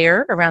fatty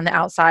layer around the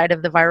outside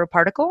of the viral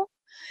particle,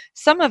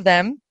 some of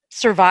them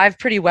survive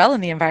pretty well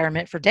in the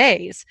environment for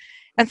days.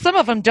 And some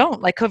of them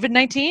don't, like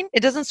COVID-19,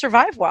 it doesn't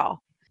survive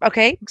well.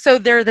 Okay, so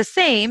they're the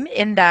same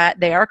in that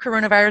they are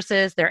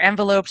coronaviruses, they're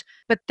enveloped,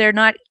 but they're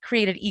not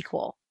created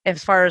equal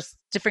as far as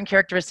different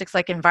characteristics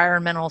like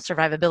environmental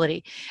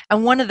survivability.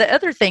 And one of the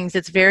other things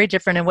that's very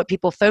different in what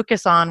people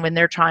focus on when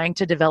they're trying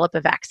to develop a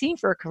vaccine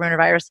for a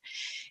coronavirus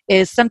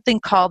is something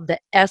called the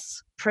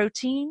S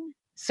protein.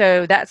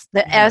 So that's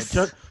the S.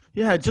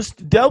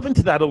 Just delve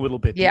into that a little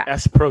bit. The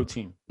S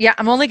protein. Yeah,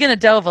 I'm only going to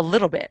delve a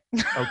little bit.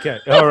 Okay.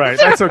 All right.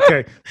 That's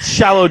okay.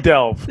 Shallow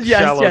delve.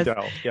 Yes.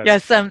 Delve.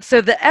 Yes.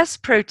 So the S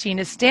protein,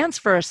 it stands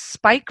for a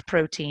spike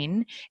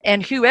protein.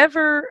 And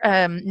whoever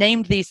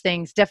named these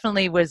things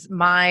definitely was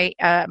my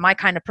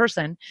kind of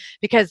person,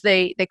 because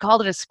they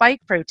called it a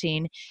spike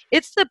protein.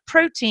 It's the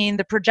protein,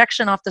 the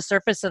projection off the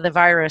surface of the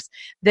virus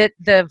that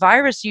the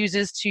virus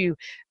uses to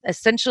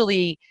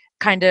essentially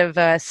kind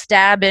of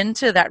stab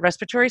into that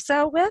respiratory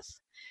cell with.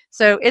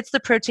 So it's the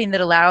protein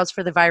that allows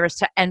for the virus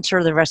to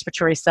enter the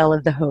respiratory cell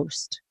of the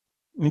host.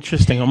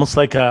 Interesting. Almost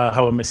like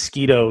how a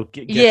mosquito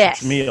gets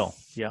its meal.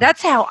 Yeah.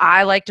 That's how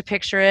I like to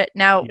picture it.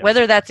 Now,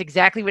 whether that's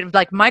exactly what,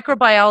 like,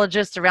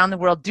 microbiologists around the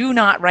world do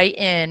not write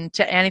in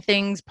to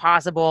anything's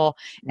possible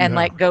and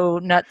go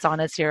nuts on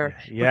us here.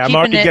 Yeah,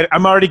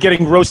 I'm already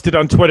getting roasted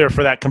on Twitter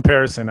for that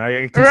comparison.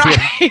 I can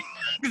see it.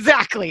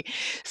 Exactly.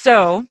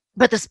 So,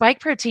 but the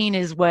spike protein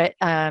is what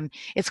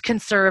it's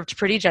conserved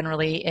pretty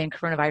generally in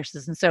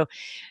coronaviruses. And so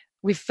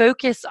we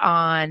focus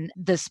on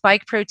the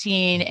spike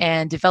protein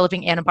and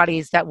developing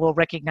antibodies that will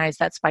recognize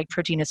that spike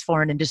protein as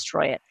foreign and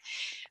destroy it.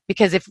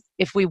 Because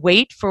if we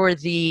wait for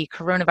the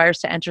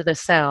coronavirus to enter the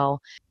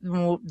cell,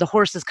 the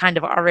horse is kind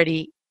of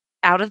already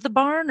out of the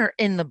barn or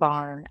in the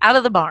barn? Out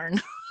of the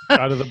barn.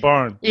 Out of the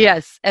barn.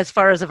 Yes, as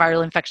far as a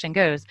viral infection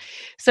goes.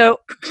 So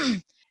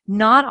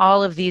not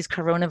all of these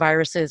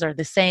coronaviruses are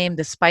the same.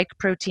 The spike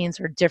proteins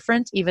are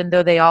different, even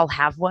though they all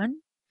have one.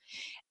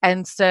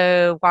 And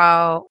so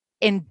while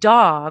in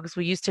dogs,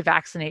 we used to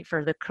vaccinate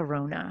for the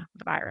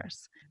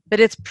coronavirus, but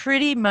it's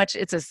pretty much,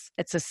 it's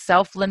a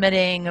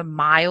self-limiting,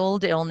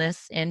 mild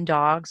illness in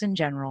dogs in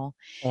general.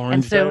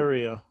 Orange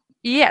diarrhea.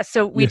 Yeah,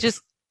 so we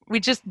just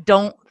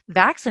don't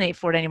vaccinate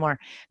for it anymore.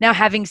 Now,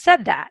 having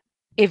said that,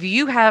 if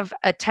you have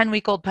a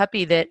 10-week-old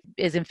puppy that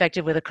is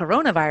infected with a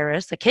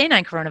coronavirus, a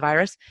canine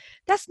coronavirus,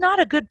 that's not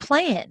a good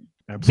plan.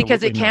 Absolutely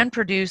because it can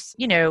produce,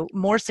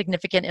 more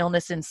significant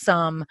illness in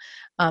some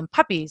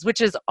puppies, which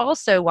is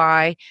also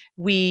why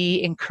we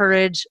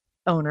encourage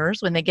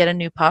owners when they get a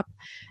new pup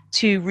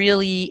to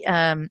really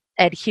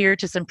adhere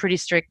to some pretty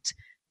strict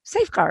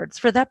safeguards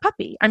for that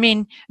puppy. I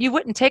mean, you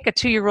wouldn't take a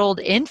 2-year-old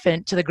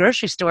infant to the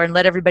grocery store and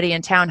let everybody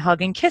in town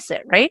hug and kiss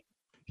it, right?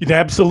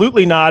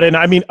 Absolutely not. And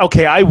I mean,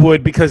 okay, I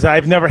would, because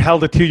I've never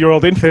held a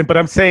 2-year-old infant, but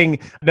I'm saying,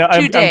 no,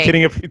 I'm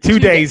kidding. 2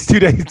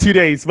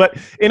 days. But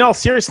in all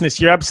seriousness,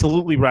 you're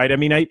absolutely right. I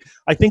mean,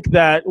 I think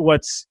that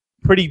what's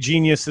pretty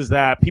genius is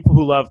that people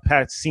who love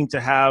pets seem to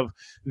have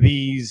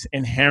these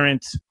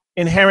inherent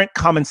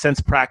common sense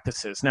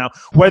practices. Now,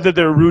 whether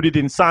they're rooted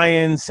in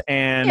science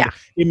and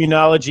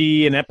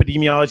immunology and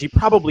epidemiology,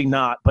 probably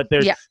not. But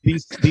there's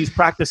these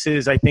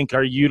practices, I think,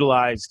 are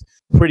utilized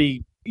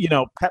pretty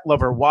pet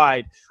lover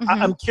wide.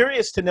 I'm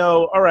curious to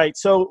know, all right,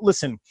 so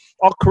listen,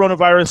 all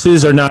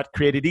coronaviruses are not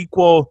created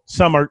equal.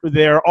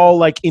 They're all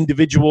like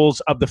individuals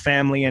of the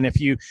family. And if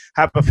you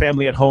have a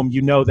family at home,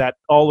 you know that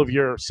all of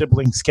your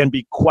siblings can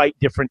be quite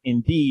different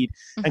indeed.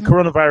 And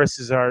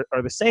coronaviruses are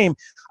the same.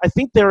 I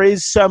think there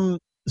is some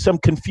some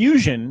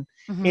confusion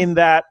in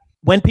that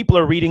when people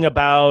are reading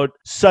about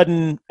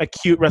sudden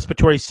acute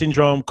respiratory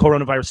syndrome,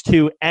 coronavirus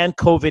 2, and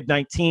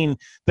COVID-19,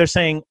 they're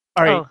saying,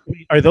 all right,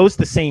 are those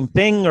the same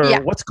thing,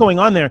 or what's going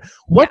on there?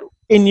 What,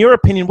 in your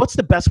opinion, what's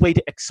the best way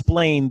to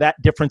explain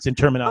that difference in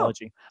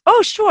terminology?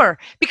 Oh, sure.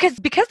 Because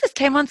this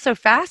came on so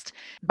fast.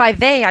 By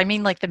they, I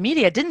mean like the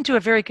media didn't do a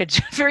very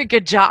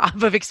good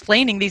job of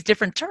explaining these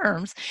different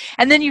terms.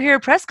 And then you hear a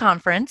press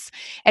conference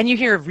and you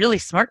hear really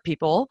smart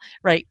people,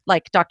 right,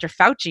 like Dr.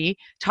 Fauci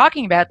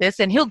talking about this,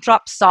 and he'll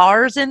drop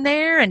SARS in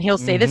there and he'll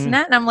say this and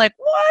that. And I'm like,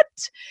 what?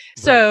 Right.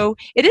 So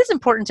it is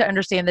important to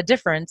understand the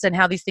difference and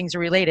how these things are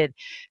related.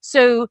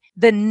 So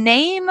the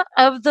name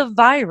of the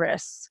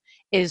virus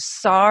is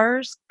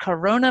SARS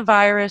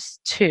coronavirus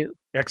 2.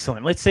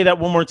 Excellent. Let's say that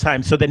one more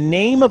time. So the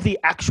name of the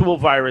actual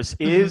virus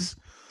is?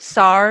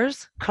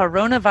 SARS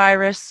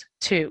coronavirus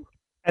 2.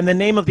 And the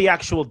name of the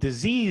actual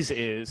disease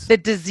is? The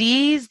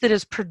disease that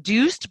is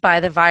produced by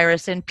the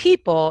virus in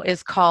people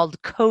is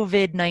called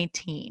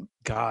COVID-19.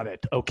 Got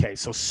it. Okay.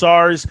 So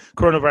SARS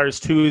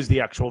coronavirus 2 is the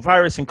actual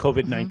virus and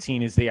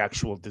COVID-19 is the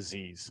actual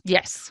disease.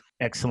 Yes.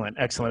 Excellent.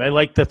 Excellent. I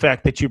like the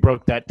fact that you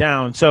broke that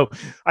down. So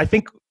I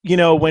think,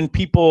 when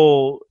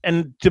people,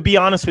 and to be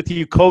honest with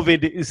you,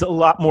 COVID is a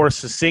lot more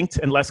succinct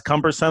and less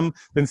cumbersome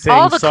than saying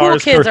all the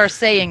SARS. Cool kids are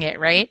saying it,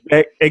 right?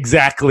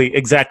 Exactly.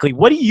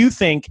 What do you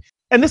think?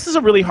 And this is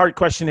a really hard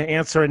question to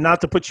answer, and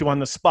not to put you on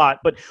the spot,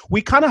 but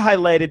we kind of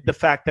highlighted the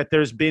fact that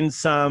there's been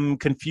some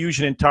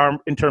confusion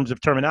in terms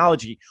of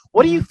terminology.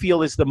 What do you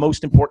feel is the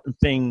most important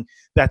thing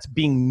that's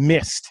being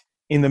missed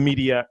in the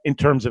media in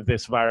terms of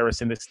this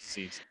virus and this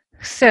disease?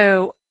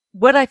 So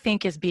what I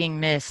think is being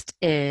missed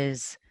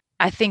is,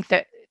 I think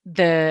that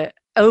the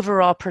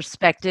overall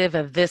perspective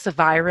of this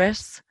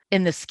virus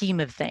in the scheme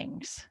of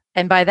things.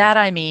 And by that,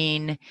 I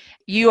mean,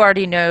 you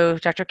already know,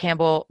 Dr.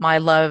 Campbell, my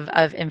love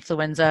of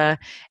influenza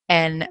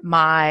and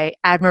my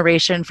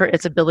admiration for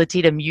its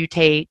ability to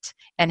mutate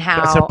and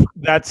how...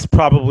 That's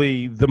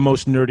probably the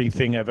most nerdy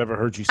thing I've ever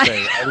heard you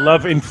say. I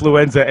love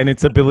influenza and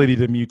its ability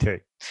to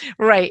mutate.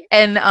 Right.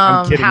 And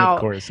I'm kidding,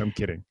 of course. I'm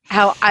kidding.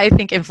 How I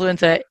think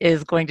influenza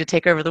is going to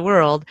take over the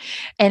world.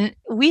 And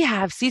we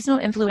have seasonal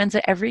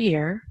influenza every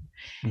year.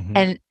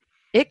 And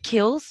it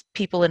kills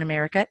people in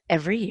America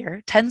every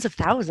year, tens of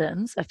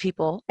thousands of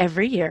people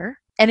every year.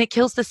 And it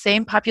kills the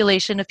same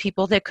population of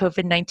people that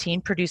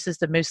COVID-19 produces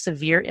the most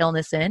severe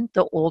illness in,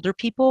 the older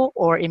people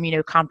or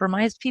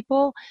immunocompromised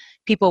people,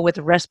 people with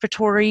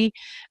respiratory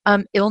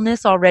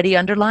illness already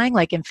underlying,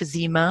 like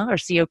emphysema or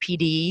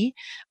COPD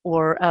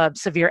or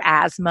severe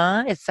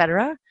asthma,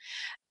 etc.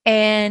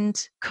 And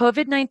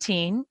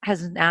COVID-19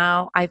 has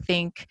now, I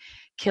think,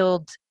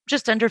 killed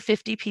just under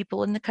 50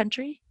 people in the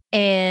country.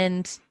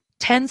 And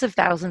tens of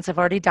thousands have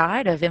already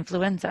died of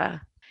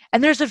influenza.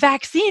 And there's a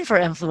vaccine for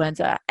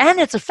influenza, and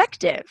it's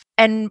effective.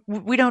 And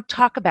we don't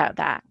talk about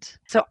that.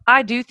 So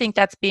I do think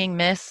that's being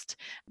missed.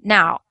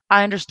 Now,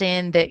 I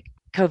understand that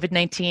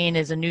COVID-19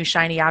 is a new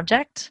shiny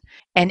object,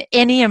 and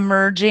any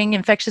emerging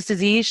infectious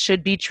disease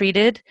should be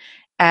treated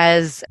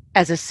as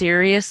a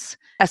serious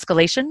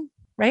escalation,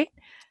 right?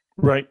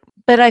 Right.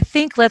 But I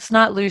think let's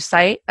not lose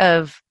sight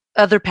of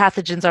other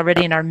pathogens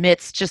already in our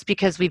midst just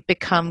because we've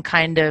become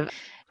kind of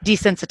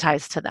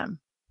desensitized to them.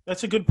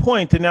 That's a good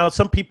point. And now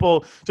some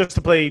people, just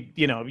to play,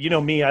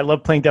 me, I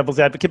love playing devil's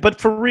advocate, but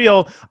for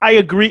real, I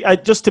agree.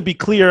 Just to be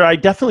clear, I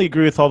definitely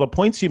agree with all the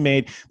points you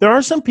made. There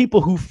are some people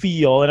who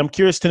feel, and I'm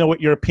curious to know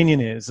what your opinion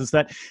is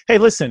that, hey,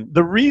 listen,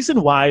 the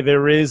reason why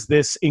there is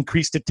this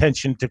increased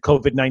attention to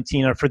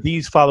COVID-19 are for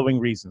these following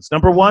reasons.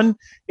 Number one,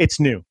 it's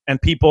new,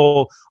 and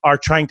people are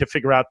trying to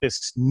figure out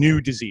this new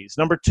disease.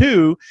 Number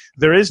two,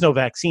 there is no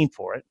vaccine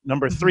for it.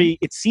 Number three,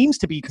 it seems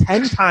to be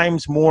 10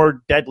 times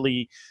more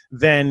deadly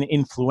than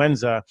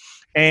influenza.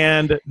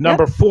 And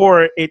number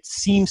four, it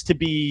seems to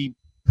be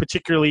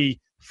particularly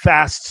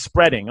fast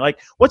spreading. Like,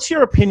 what's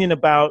your opinion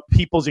about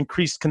people's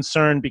increased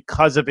concern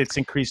because of its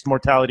increased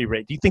mortality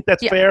rate? Do you think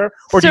that's fair?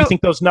 Or do you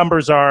think those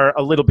numbers are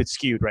a little bit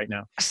skewed right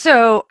now?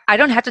 So I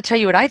don't have to tell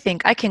you what I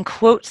think. I can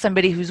quote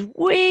somebody who's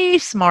way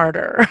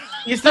smarter.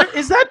 Is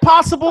that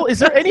possible? Is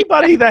there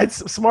anybody that's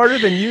smarter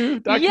than you,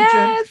 Dr.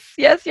 Jen?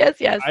 Yes.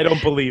 I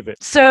don't believe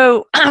it.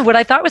 So what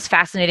I thought was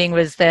fascinating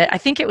was that I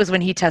think it was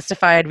when he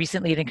testified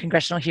recently at a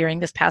congressional hearing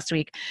this past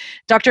week,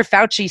 Dr.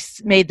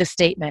 Fauci made the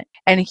statement,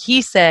 and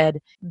he said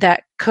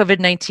that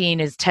COVID-19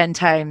 is 10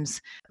 times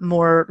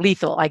more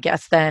lethal, I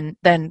guess, than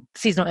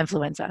seasonal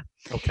influenza.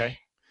 Okay.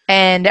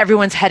 And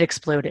everyone's head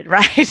exploded,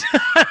 right?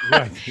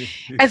 Right.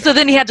 And so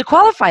then he had to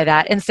qualify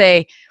that and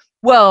say,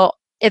 well,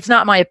 that's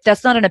not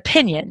an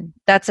opinion.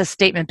 That's a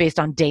statement based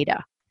on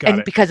data.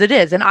 Because it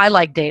is. And I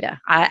like data.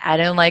 I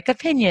don't like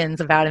opinions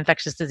about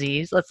infectious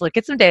disease. Let's look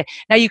at some data.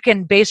 Now, you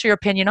can base your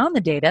opinion on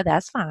the data.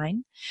 That's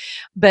fine.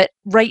 But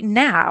right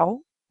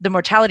now, the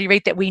mortality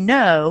rate that we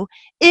know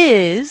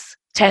is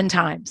 10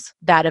 times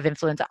that of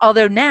influenza.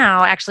 Although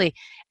now, actually,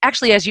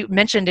 as you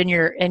mentioned in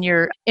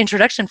your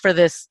introduction for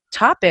this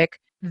topic,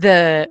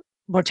 the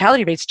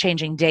mortality rate's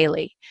changing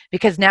daily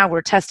because now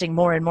we're testing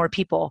more and more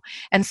people.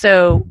 And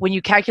so when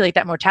you calculate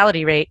that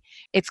mortality rate,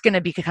 it's going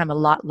to become a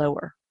lot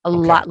lower.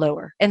 Lot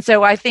lower. And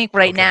so I think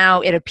right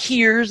now it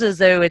appears as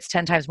though it's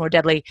 10 times more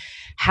deadly.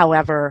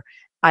 However,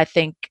 I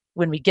think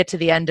when we get to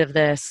the end of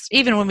this,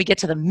 even when we get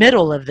to the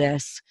middle of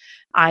this,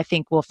 I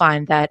think we'll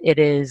find that it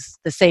is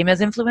the same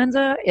as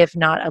influenza, if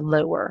not a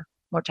lower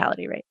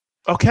mortality rate.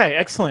 Okay,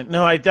 excellent.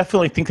 No, I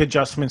definitely think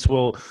adjustments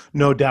will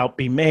no doubt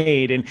be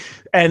made.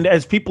 And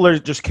as people are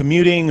just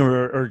commuting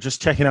or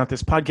just checking out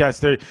this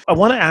podcast, I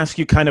want to ask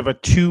you kind of a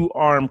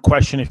two-arm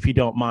question, if you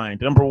don't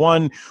mind. Number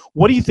one,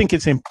 what do you think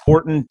is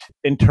important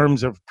in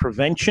terms of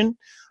prevention?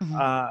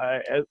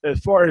 As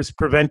far as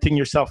preventing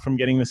yourself from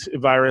getting this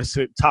virus,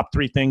 top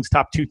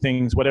two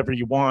things, whatever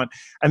you want.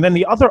 And then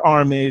the other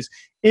arm is,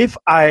 if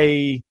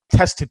I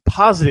tested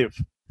positive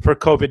for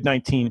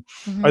COVID-19,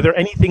 are there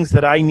any things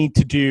that I need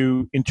to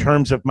do in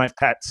terms of my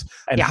pets,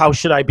 and how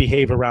should I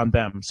behave around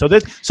them? So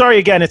sorry,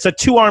 again, it's a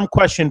two-arm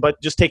question, but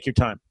just take your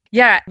time.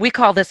 Yeah, we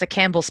call this a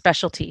Campbell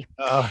specialty.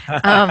 So,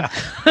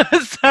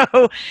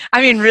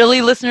 I mean,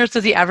 really, listeners,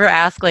 does he ever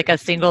ask like a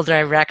single,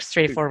 direct,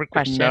 straightforward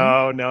question?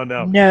 No.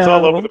 It's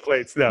all over the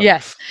place. No.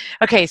 Yes.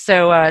 Okay,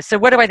 so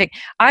what do I think?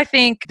 I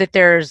think that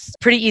there's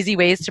pretty easy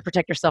ways to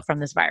protect yourself from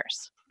this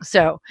virus.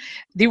 So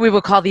we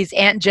will call these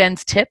Aunt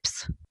Jen's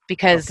tips.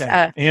 Because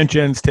Aunt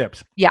Jen's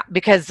tips. Yeah,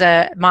 because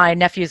my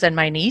nephews and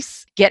my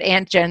niece get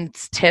Aunt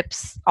Jen's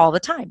tips all the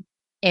time.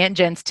 Aunt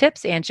Jen's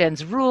tips, Aunt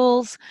Jen's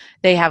rules.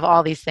 They have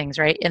all these things,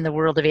 right, in the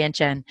world of Aunt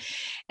Jen.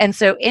 And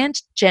so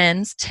Aunt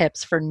Jen's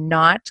tips for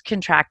not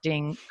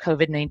contracting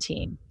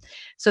COVID-19.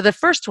 So the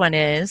first one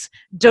is,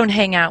 don't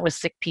hang out with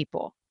sick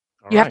people.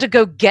 You have to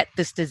go get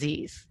this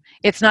disease.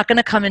 It's not going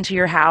to come into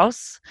your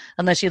house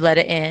unless you let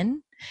it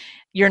in.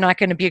 You're not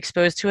going to be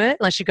exposed to it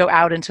unless you go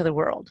out into the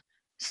world.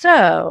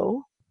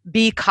 So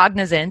be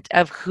cognizant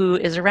of who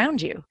is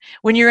around you.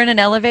 When you're in an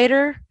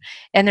elevator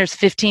and there's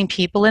 15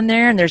 people in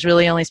there and there's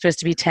really only supposed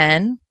to be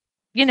 10,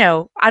 I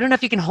don't know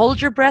if you can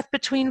hold your breath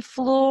between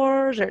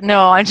floors or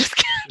no, I'm just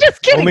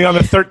kidding. Only on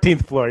the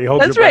 13th floor. You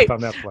hold your breath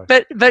on that floor.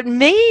 But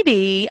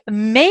maybe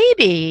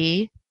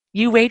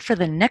you wait for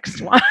the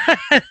next one.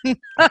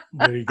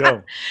 There you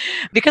go.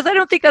 Because I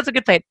don't think that's a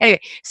good plan.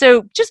 Anyway,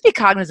 so just be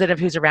cognizant of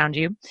who's around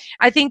you.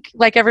 I think,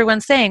 like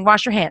everyone's saying,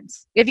 wash your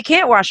hands. If you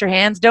can't wash your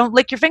hands, don't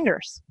lick your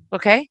fingers.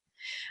 Okay?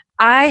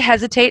 I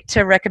hesitate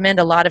to recommend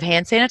a lot of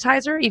hand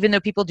sanitizer, even though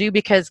people do,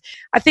 because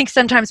I think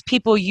sometimes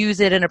people use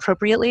it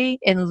inappropriately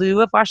in lieu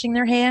of washing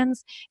their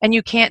hands, and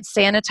you can't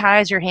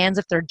sanitize your hands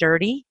if they're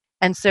dirty.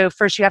 And so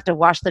first you have to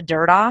wash the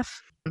dirt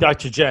off.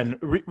 Dr. Jen,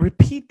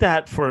 repeat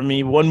that for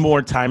me one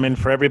more time and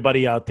for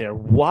everybody out there.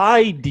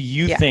 Why do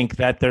you think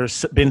that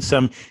there's been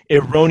some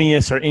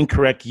erroneous or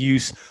incorrect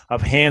use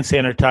of hand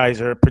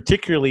sanitizer,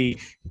 particularly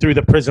through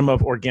the prism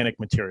of organic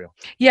material?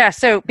 Yeah,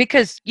 so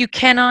because you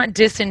cannot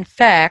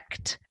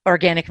disinfect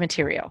organic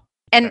material.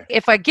 And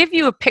if I give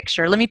you a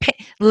picture, let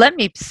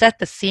me set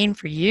the scene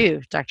for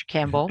you, Dr.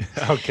 Campbell.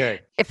 Okay.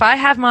 If I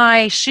have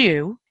my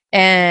shoe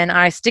and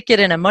I stick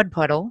it in a mud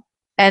puddle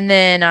and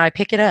then I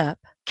pick it up,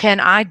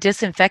 can I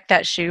disinfect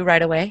that shoe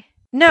right away?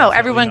 No, definitely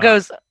everyone not.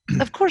 Goes,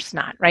 of course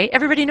not, right?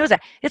 Everybody knows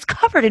that. It's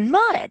covered in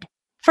mud.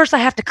 First, I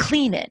have to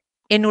clean it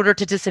in order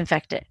to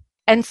disinfect it.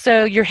 And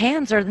so your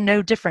hands are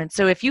no different.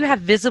 So if you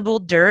have visible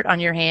dirt on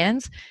your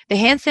hands, the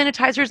hand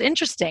sanitizer is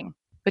interesting,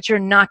 but you're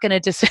not going to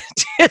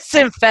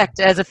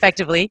disinfect as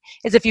effectively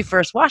as if you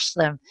first wash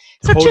them.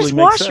 So totally just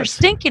wash your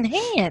stinking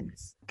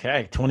hands.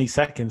 Okay, 20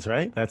 seconds,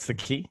 right? That's the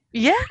key.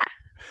 Yeah.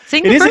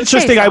 It is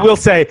interesting. I will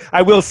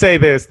say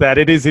this, that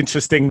it is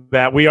interesting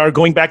that we are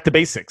going back to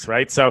basics,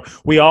 right? So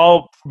we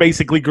all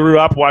basically grew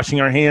up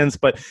washing our hands,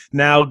 but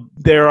now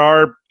there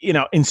are,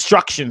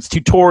 instructions,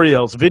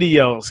 tutorials,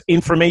 videos,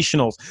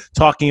 informationals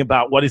talking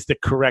about what is the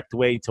correct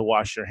way to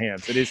wash your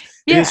hands. It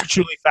is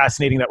truly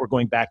fascinating that we're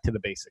going back to the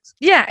basics.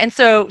 Yeah. And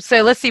so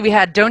let's see, we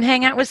had don't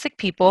hang out with sick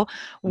people,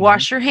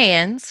 wash your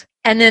hands.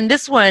 And then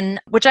this one,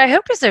 which I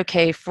hope is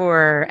okay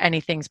for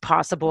Anything's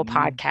Possible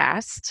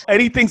podcast.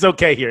 Anything's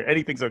okay here.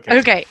 Anything's okay.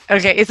 Okay.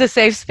 It's a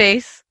safe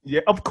space. Yeah,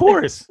 of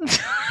course.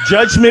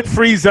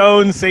 Judgment-free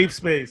zone, safe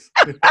space.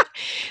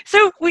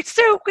 So we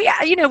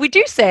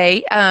do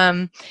say,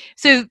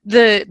 so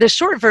the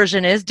short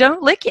version is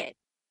don't lick it.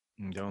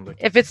 Don't lick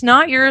it. If it's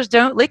not yours,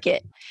 don't lick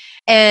it.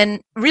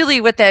 And really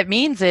what that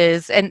means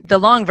is, and the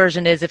long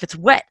version is, if it's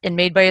wet and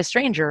made by a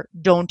stranger,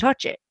 don't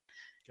touch it.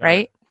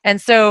 Right? And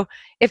so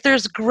if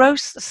there's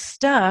gross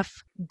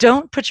stuff,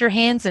 don't put your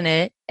hands in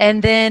it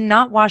and then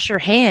not wash your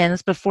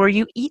hands before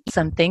you eat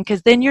something,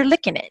 because then you're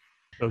licking it.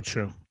 So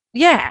true.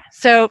 Yeah.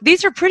 So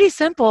these are pretty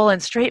simple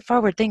and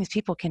straightforward things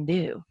people can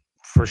do.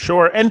 For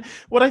sure. And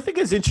what I think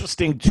is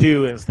interesting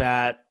too is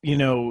that,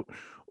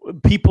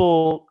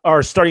 people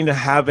are starting to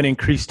have an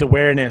increased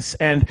awareness.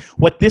 And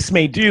what this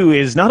may do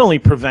is not only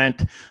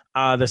prevent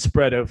the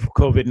spread of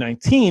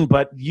COVID-19,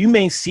 but you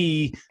may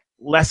see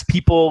less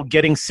people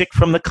getting sick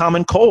from the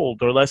common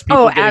cold or less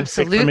people getting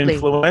sick from absolutely.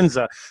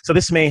 influenza. So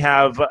this may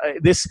have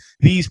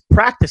these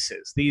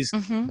practices, these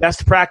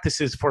best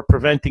practices for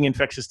preventing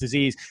infectious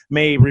disease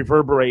may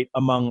reverberate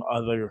among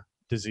other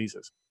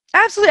diseases.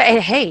 Absolutely. And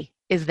hey,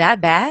 is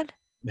that bad?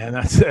 And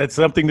that's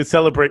something to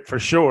celebrate for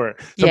sure.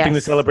 Something to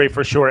Yes. celebrate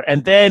for sure.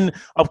 And then,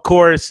 of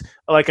course,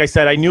 like I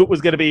said, I knew it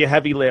was going to be a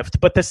heavy lift.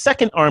 But the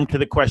second arm to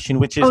the question,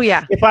 which is,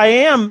 if I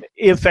am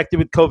infected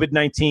with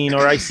COVID-19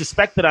 or I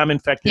suspect that I'm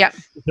infected,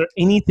 is there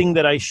anything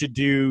that I should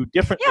do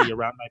differently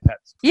around my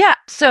pets? Yeah.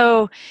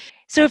 So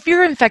if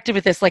you're infected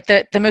with this, like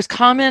the most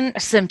common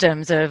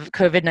symptoms of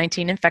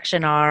COVID-19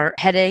 infection are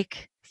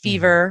headache,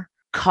 fever,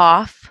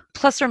 cough,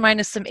 plus or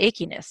minus some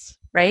achiness.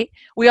 Right?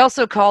 We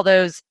also call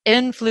those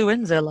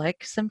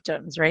influenza-like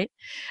symptoms, right?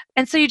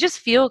 And so you just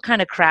feel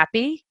kind of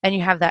crappy and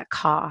you have that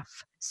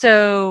cough.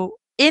 So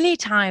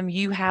anytime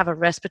you have a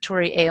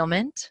respiratory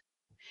ailment,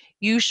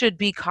 you should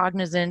be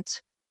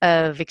cognizant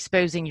of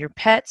exposing your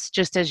pets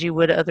just as you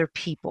would other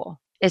people,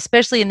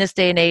 especially in this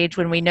day and age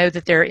when we know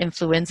that there are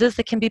influenzas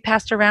that can be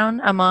passed around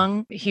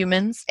among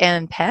humans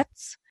and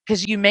pets.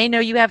 Because you may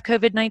know you have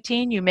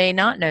COVID-19, you may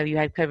not know you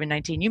have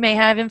COVID-19, you may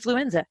have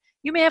influenza,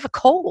 you may have a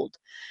cold.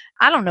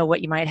 I don't know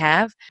what you might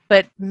have,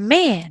 but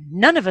man,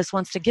 none of us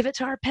wants to give it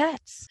to our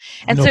pets.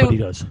 And Nobody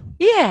does.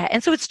 Yeah.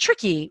 And so it's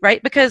tricky,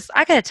 right? Because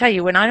I got to tell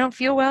you, when I don't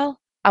feel well,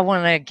 I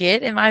want to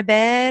get in my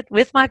bed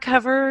with my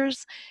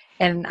covers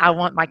and I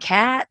want my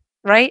cat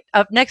right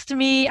up next to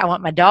me. I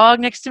want my dog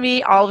next to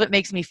me. All of it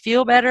makes me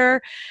feel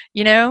better,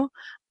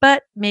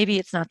 but maybe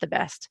it's not the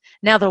best.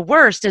 Now, the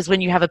worst is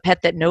when you have a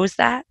pet that knows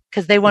that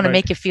because they want to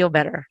make you feel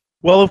better.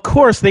 Well, of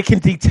course, they can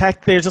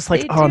detect. They're just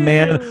like, They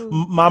man, do.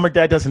 mom or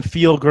dad doesn't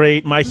feel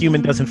great. My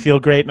human doesn't feel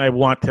great. And I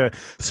want to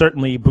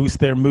certainly boost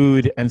their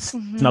mood and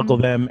snuggle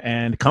them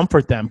and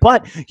comfort them.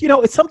 But,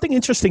 it's something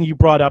interesting you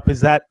brought up is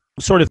that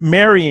sort of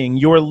marrying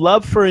your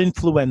love for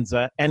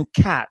influenza and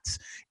cats.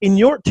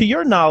 To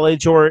your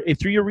knowledge or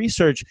through your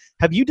research,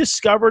 have you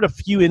discovered a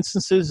few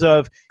instances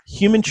of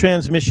human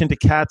transmission to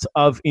cats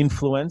of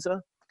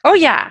influenza? Oh,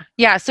 yeah.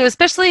 Yeah. So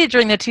especially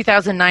during the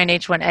 2009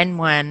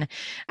 H1N1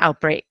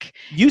 outbreak.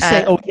 You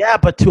say,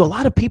 but to a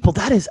lot of people,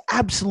 that is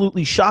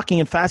absolutely shocking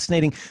and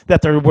fascinating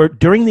that there were,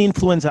 during the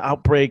influenza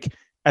outbreak,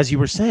 as you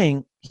were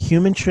saying,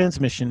 human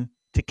transmission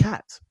to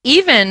cats.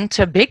 Even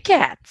to big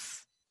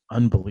cats.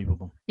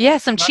 Unbelievable. Yeah,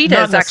 some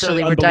cheetahs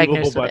actually were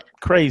diagnosed with it.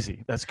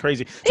 Crazy. That's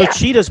crazy. So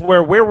cheetahs,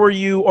 where were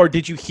you, or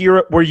did you hear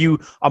it? Were you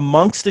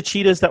amongst the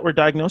cheetahs that were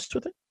diagnosed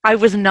with it? I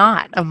was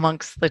not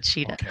amongst the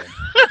cheetah.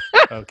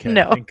 Okay.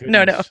 No.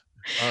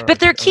 Right. But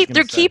their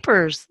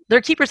keepers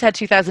had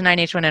 2009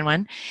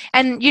 H1N1.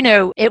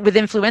 And, with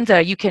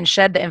influenza, you can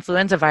shed the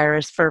influenza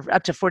virus for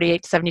up to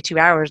 48 to 72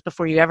 hours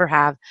before you ever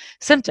have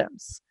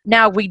symptoms.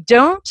 Now, we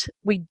don't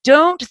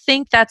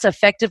think that's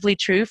effectively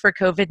true for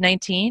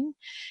COVID-19,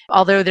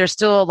 although there's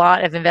still a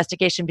lot of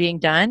investigation being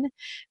done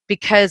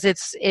because it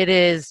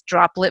is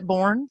droplet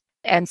borne.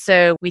 And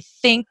so we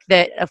think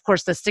that, of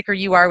course, the sicker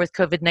you are with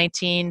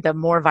COVID-19, the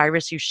more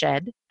virus you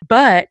shed.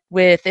 But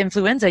with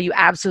influenza, you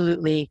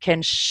absolutely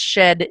can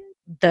shed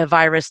the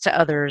virus to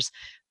others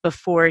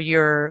before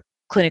you're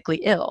clinically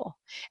ill.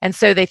 And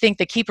so they think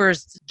the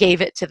keepers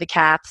gave it to the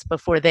cats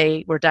before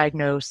they were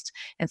diagnosed.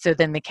 And so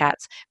then the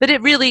cats. But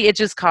it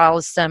just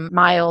caused some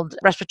mild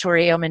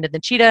respiratory ailment in the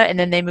cheetah. And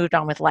then they moved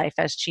on with life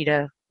as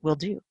cheetah will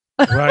do.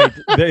 Right.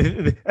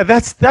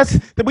 That's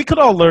we could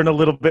all learn a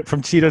little bit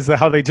from cheetahs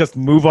how they just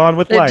move on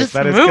with life. Just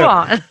move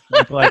on.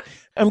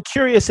 I'm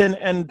curious,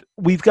 and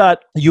we've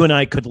got, you and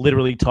I could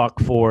literally talk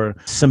for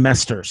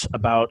semesters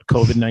about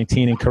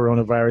COVID-19 and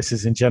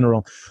coronaviruses in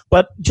general.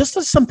 But just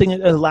as something,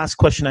 a last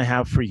question I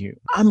have for you.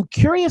 I'm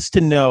curious to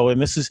know,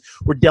 and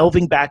we're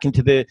delving back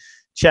into the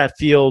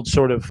Chatfield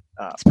sort of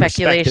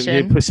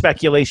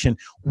speculation.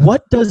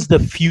 What does the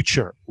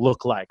future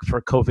look like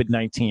for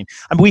COVID-19?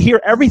 We hear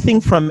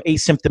everything from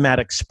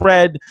asymptomatic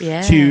spread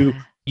to,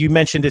 you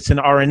mentioned it's an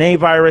RNA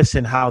virus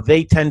and how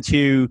they tend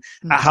to,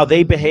 how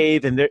they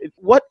behave. And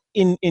what,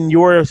 in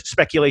your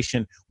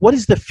speculation, what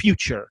is the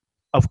future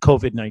of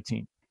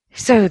COVID-19?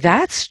 So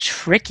that's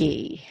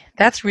tricky.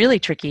 That's really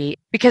tricky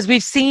because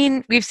we've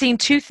seen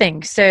two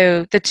things.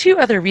 So the two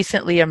other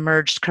recently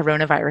emerged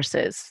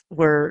coronaviruses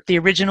were the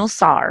original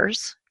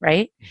SARS,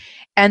 right?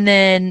 And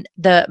then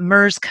the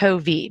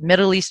MERS-CoV,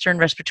 Middle Eastern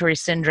Respiratory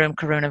Syndrome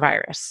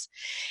coronavirus.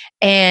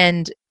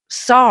 And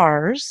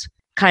SARS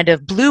kind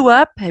of blew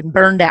up and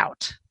burned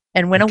out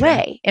and went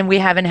away. And we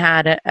haven't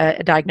had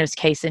a diagnosed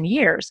case in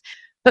years.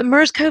 But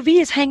MERS-CoV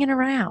is hanging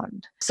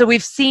around. So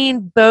we've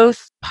seen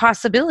both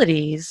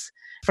possibilities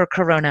for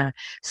corona.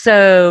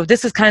 So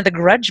this is kind of the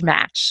grudge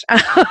match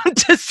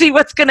to see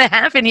what's going to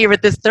happen here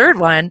with this third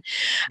one.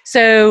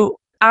 So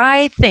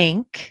I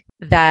think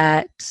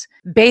that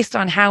based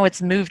on how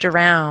it's moved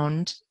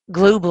around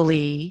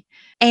globally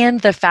and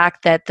the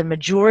fact that the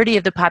majority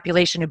of the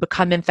population who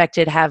become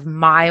infected have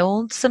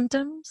mild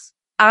symptoms,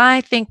 I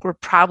think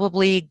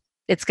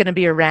it's going to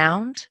be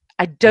around.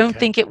 I don't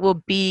think it will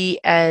be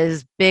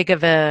as big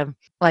of an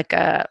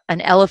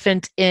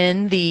elephant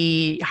in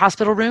the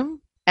hospital room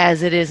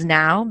as it is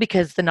now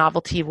because the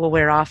novelty will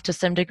wear off to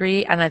some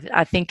degree. And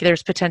I think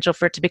there's potential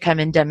for it to become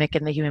endemic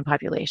in the human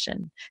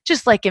population,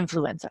 just like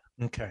influenza.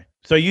 Okay.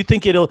 So you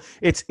think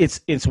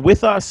it's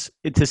with us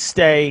to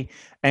stay,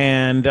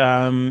 and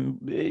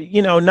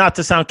not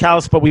to sound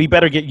callous, but we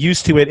better get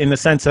used to it in the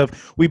sense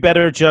of we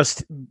better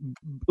just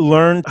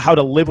learn how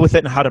to live with it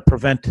and how to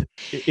prevent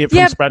it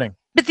from spreading.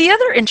 But the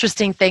other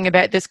interesting thing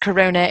about this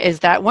corona is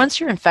that once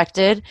you're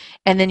infected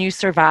and then you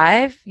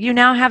survive, you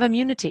now have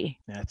immunity.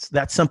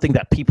 That's something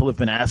that people have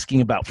been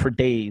asking about for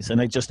days. And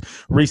I just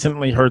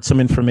recently heard some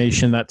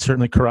information that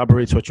certainly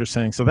corroborates what you're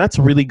saying. So that's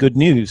really good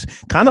news.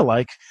 Kind of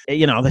like,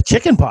 the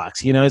chicken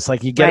pox, it's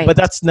like you get it, but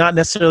that's not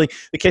necessarily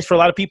the case for a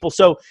lot of people.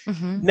 So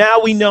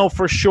now we know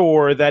for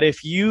sure that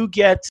if you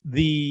get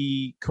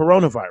the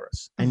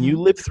coronavirus and you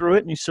live through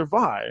it and you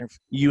survive,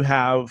 you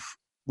have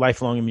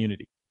lifelong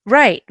immunity.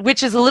 Right,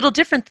 which is a little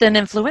different than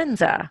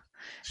influenza.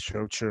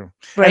 So true.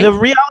 Right. And the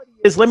reality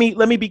is, let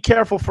me be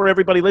careful for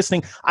everybody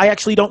listening. I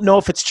actually don't know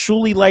if it's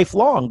truly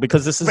lifelong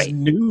because this is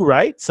new,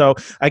 right? So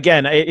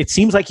again, it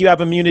seems like you have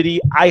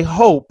immunity.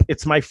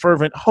 It's my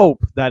fervent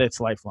hope that it's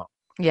lifelong.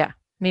 Yeah,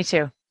 me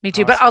too. Me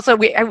too. Awesome. But also,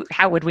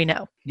 how would we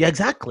know? Yeah,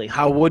 exactly.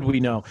 How would we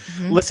know?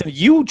 Listen,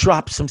 you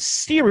dropped some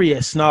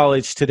serious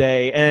knowledge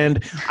today,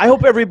 and I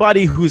hope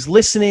everybody who's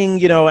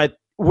listening, at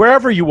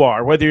wherever you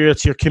are, whether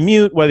it's your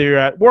commute, whether you're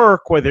at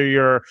work, whether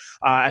you're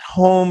at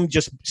home,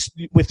 just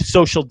with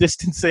social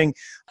distancing,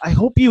 I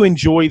hope you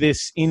enjoy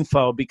this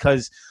info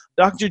because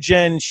Dr.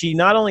 Jen, she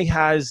not only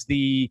has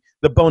the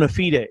bona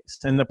fides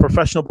and the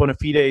professional bona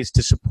fides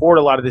to support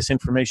a lot of this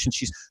information,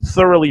 she's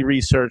thoroughly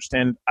researched.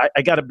 And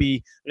I gotta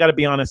be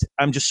honest,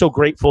 I'm just so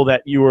grateful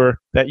that you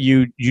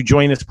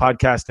joined this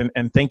podcast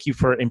and thank you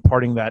for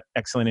imparting that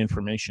excellent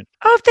information.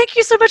 Oh, thank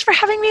you so much for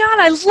having me on.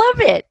 I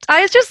love it.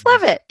 I just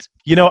love it.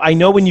 I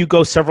know when you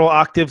go several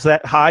octaves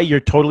that high, you're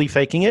totally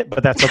faking it,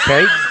 but that's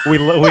okay. We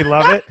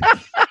love it.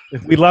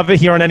 We love it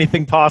here on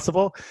Anything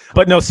Possible.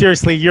 But no,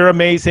 seriously, you're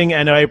amazing,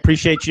 and I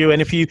appreciate you.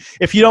 And if you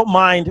don't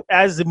mind,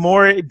 as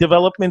more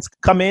developments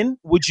come in,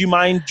 would you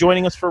mind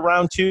joining us for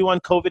round 2 on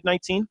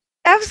COVID-19?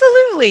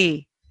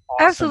 Absolutely.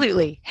 Awesome.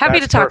 Absolutely.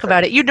 Happy to talk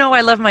about it. I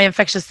love my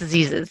infectious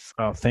diseases.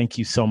 Oh, thank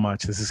you so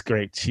much. This is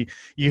great.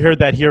 You heard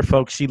that here,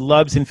 folks. She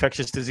loves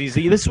infectious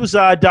diseases. This was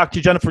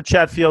Dr. Jennifer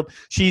Chatfield.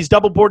 She's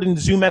double boarded in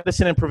zoo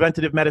medicine and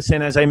preventative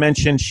medicine. As I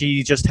mentioned,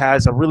 she just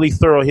has a really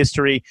thorough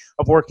history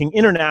of working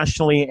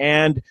internationally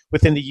and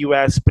within the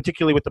U.S.,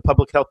 particularly with the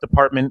Public Health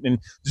Department in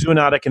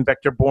zoonotic and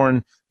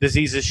vector-borne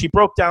diseases. She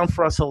broke down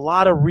for us a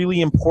lot of really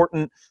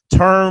important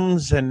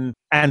terms and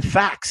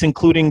facts,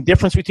 including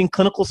difference between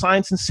clinical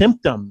signs and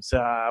symptoms,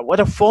 what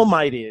a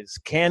fomite is,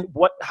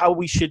 how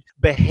we should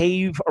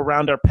behave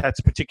around our pets,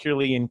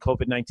 particularly in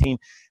COVID-19.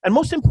 And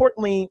most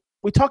importantly,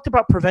 we talked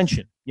about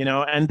prevention,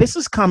 and this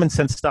is common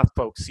sense stuff,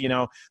 folks.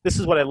 This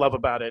is what I love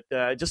about it.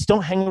 Just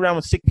don't hang around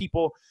with sick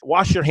people.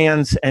 Wash your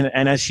hands.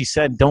 And as she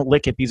said, don't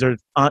lick it. These are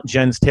Aunt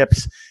Jen's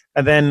tips.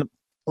 And then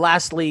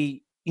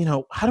lastly,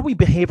 how do we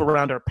behave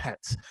around our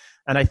pets?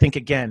 And I think,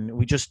 again,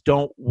 we just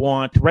don't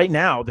want, right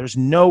now, there's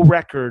no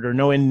record or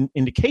no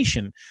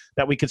indication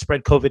that we could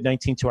spread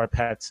COVID-19 to our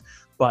pets,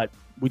 but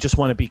we just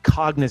want to be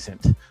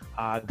cognizant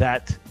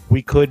that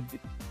we could,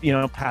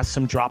 pass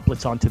some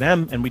droplets onto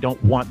them, and we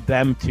don't want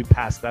them to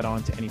pass that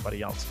on to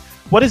anybody else.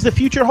 What does the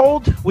future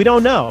hold? We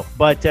don't know,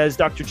 but as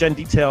Dr. Jen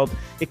detailed,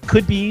 it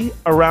could be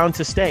around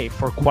to stay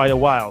for quite a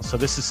while. So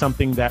this is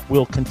something that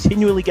we'll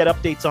continually get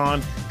updates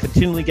on,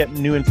 continually get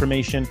new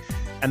information.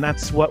 And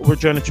that's what we're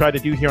going to try to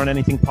do here on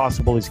Anything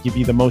Possible, is give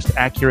you the most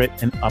accurate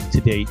and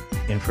up-to-date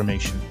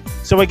information.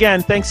 So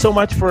again, thanks so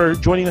much for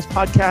joining this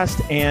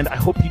podcast, and I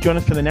hope you join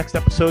us for the next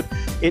episode.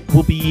 It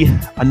will be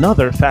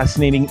another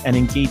fascinating and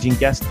engaging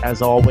guest,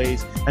 as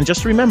always. And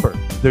just remember,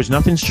 there's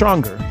nothing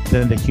stronger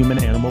than the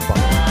human-animal bond.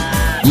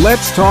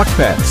 Let's Talk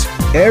Pets,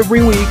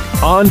 every week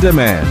on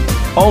demand,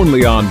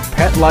 only on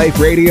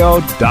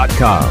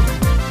PetLifeRadio.com.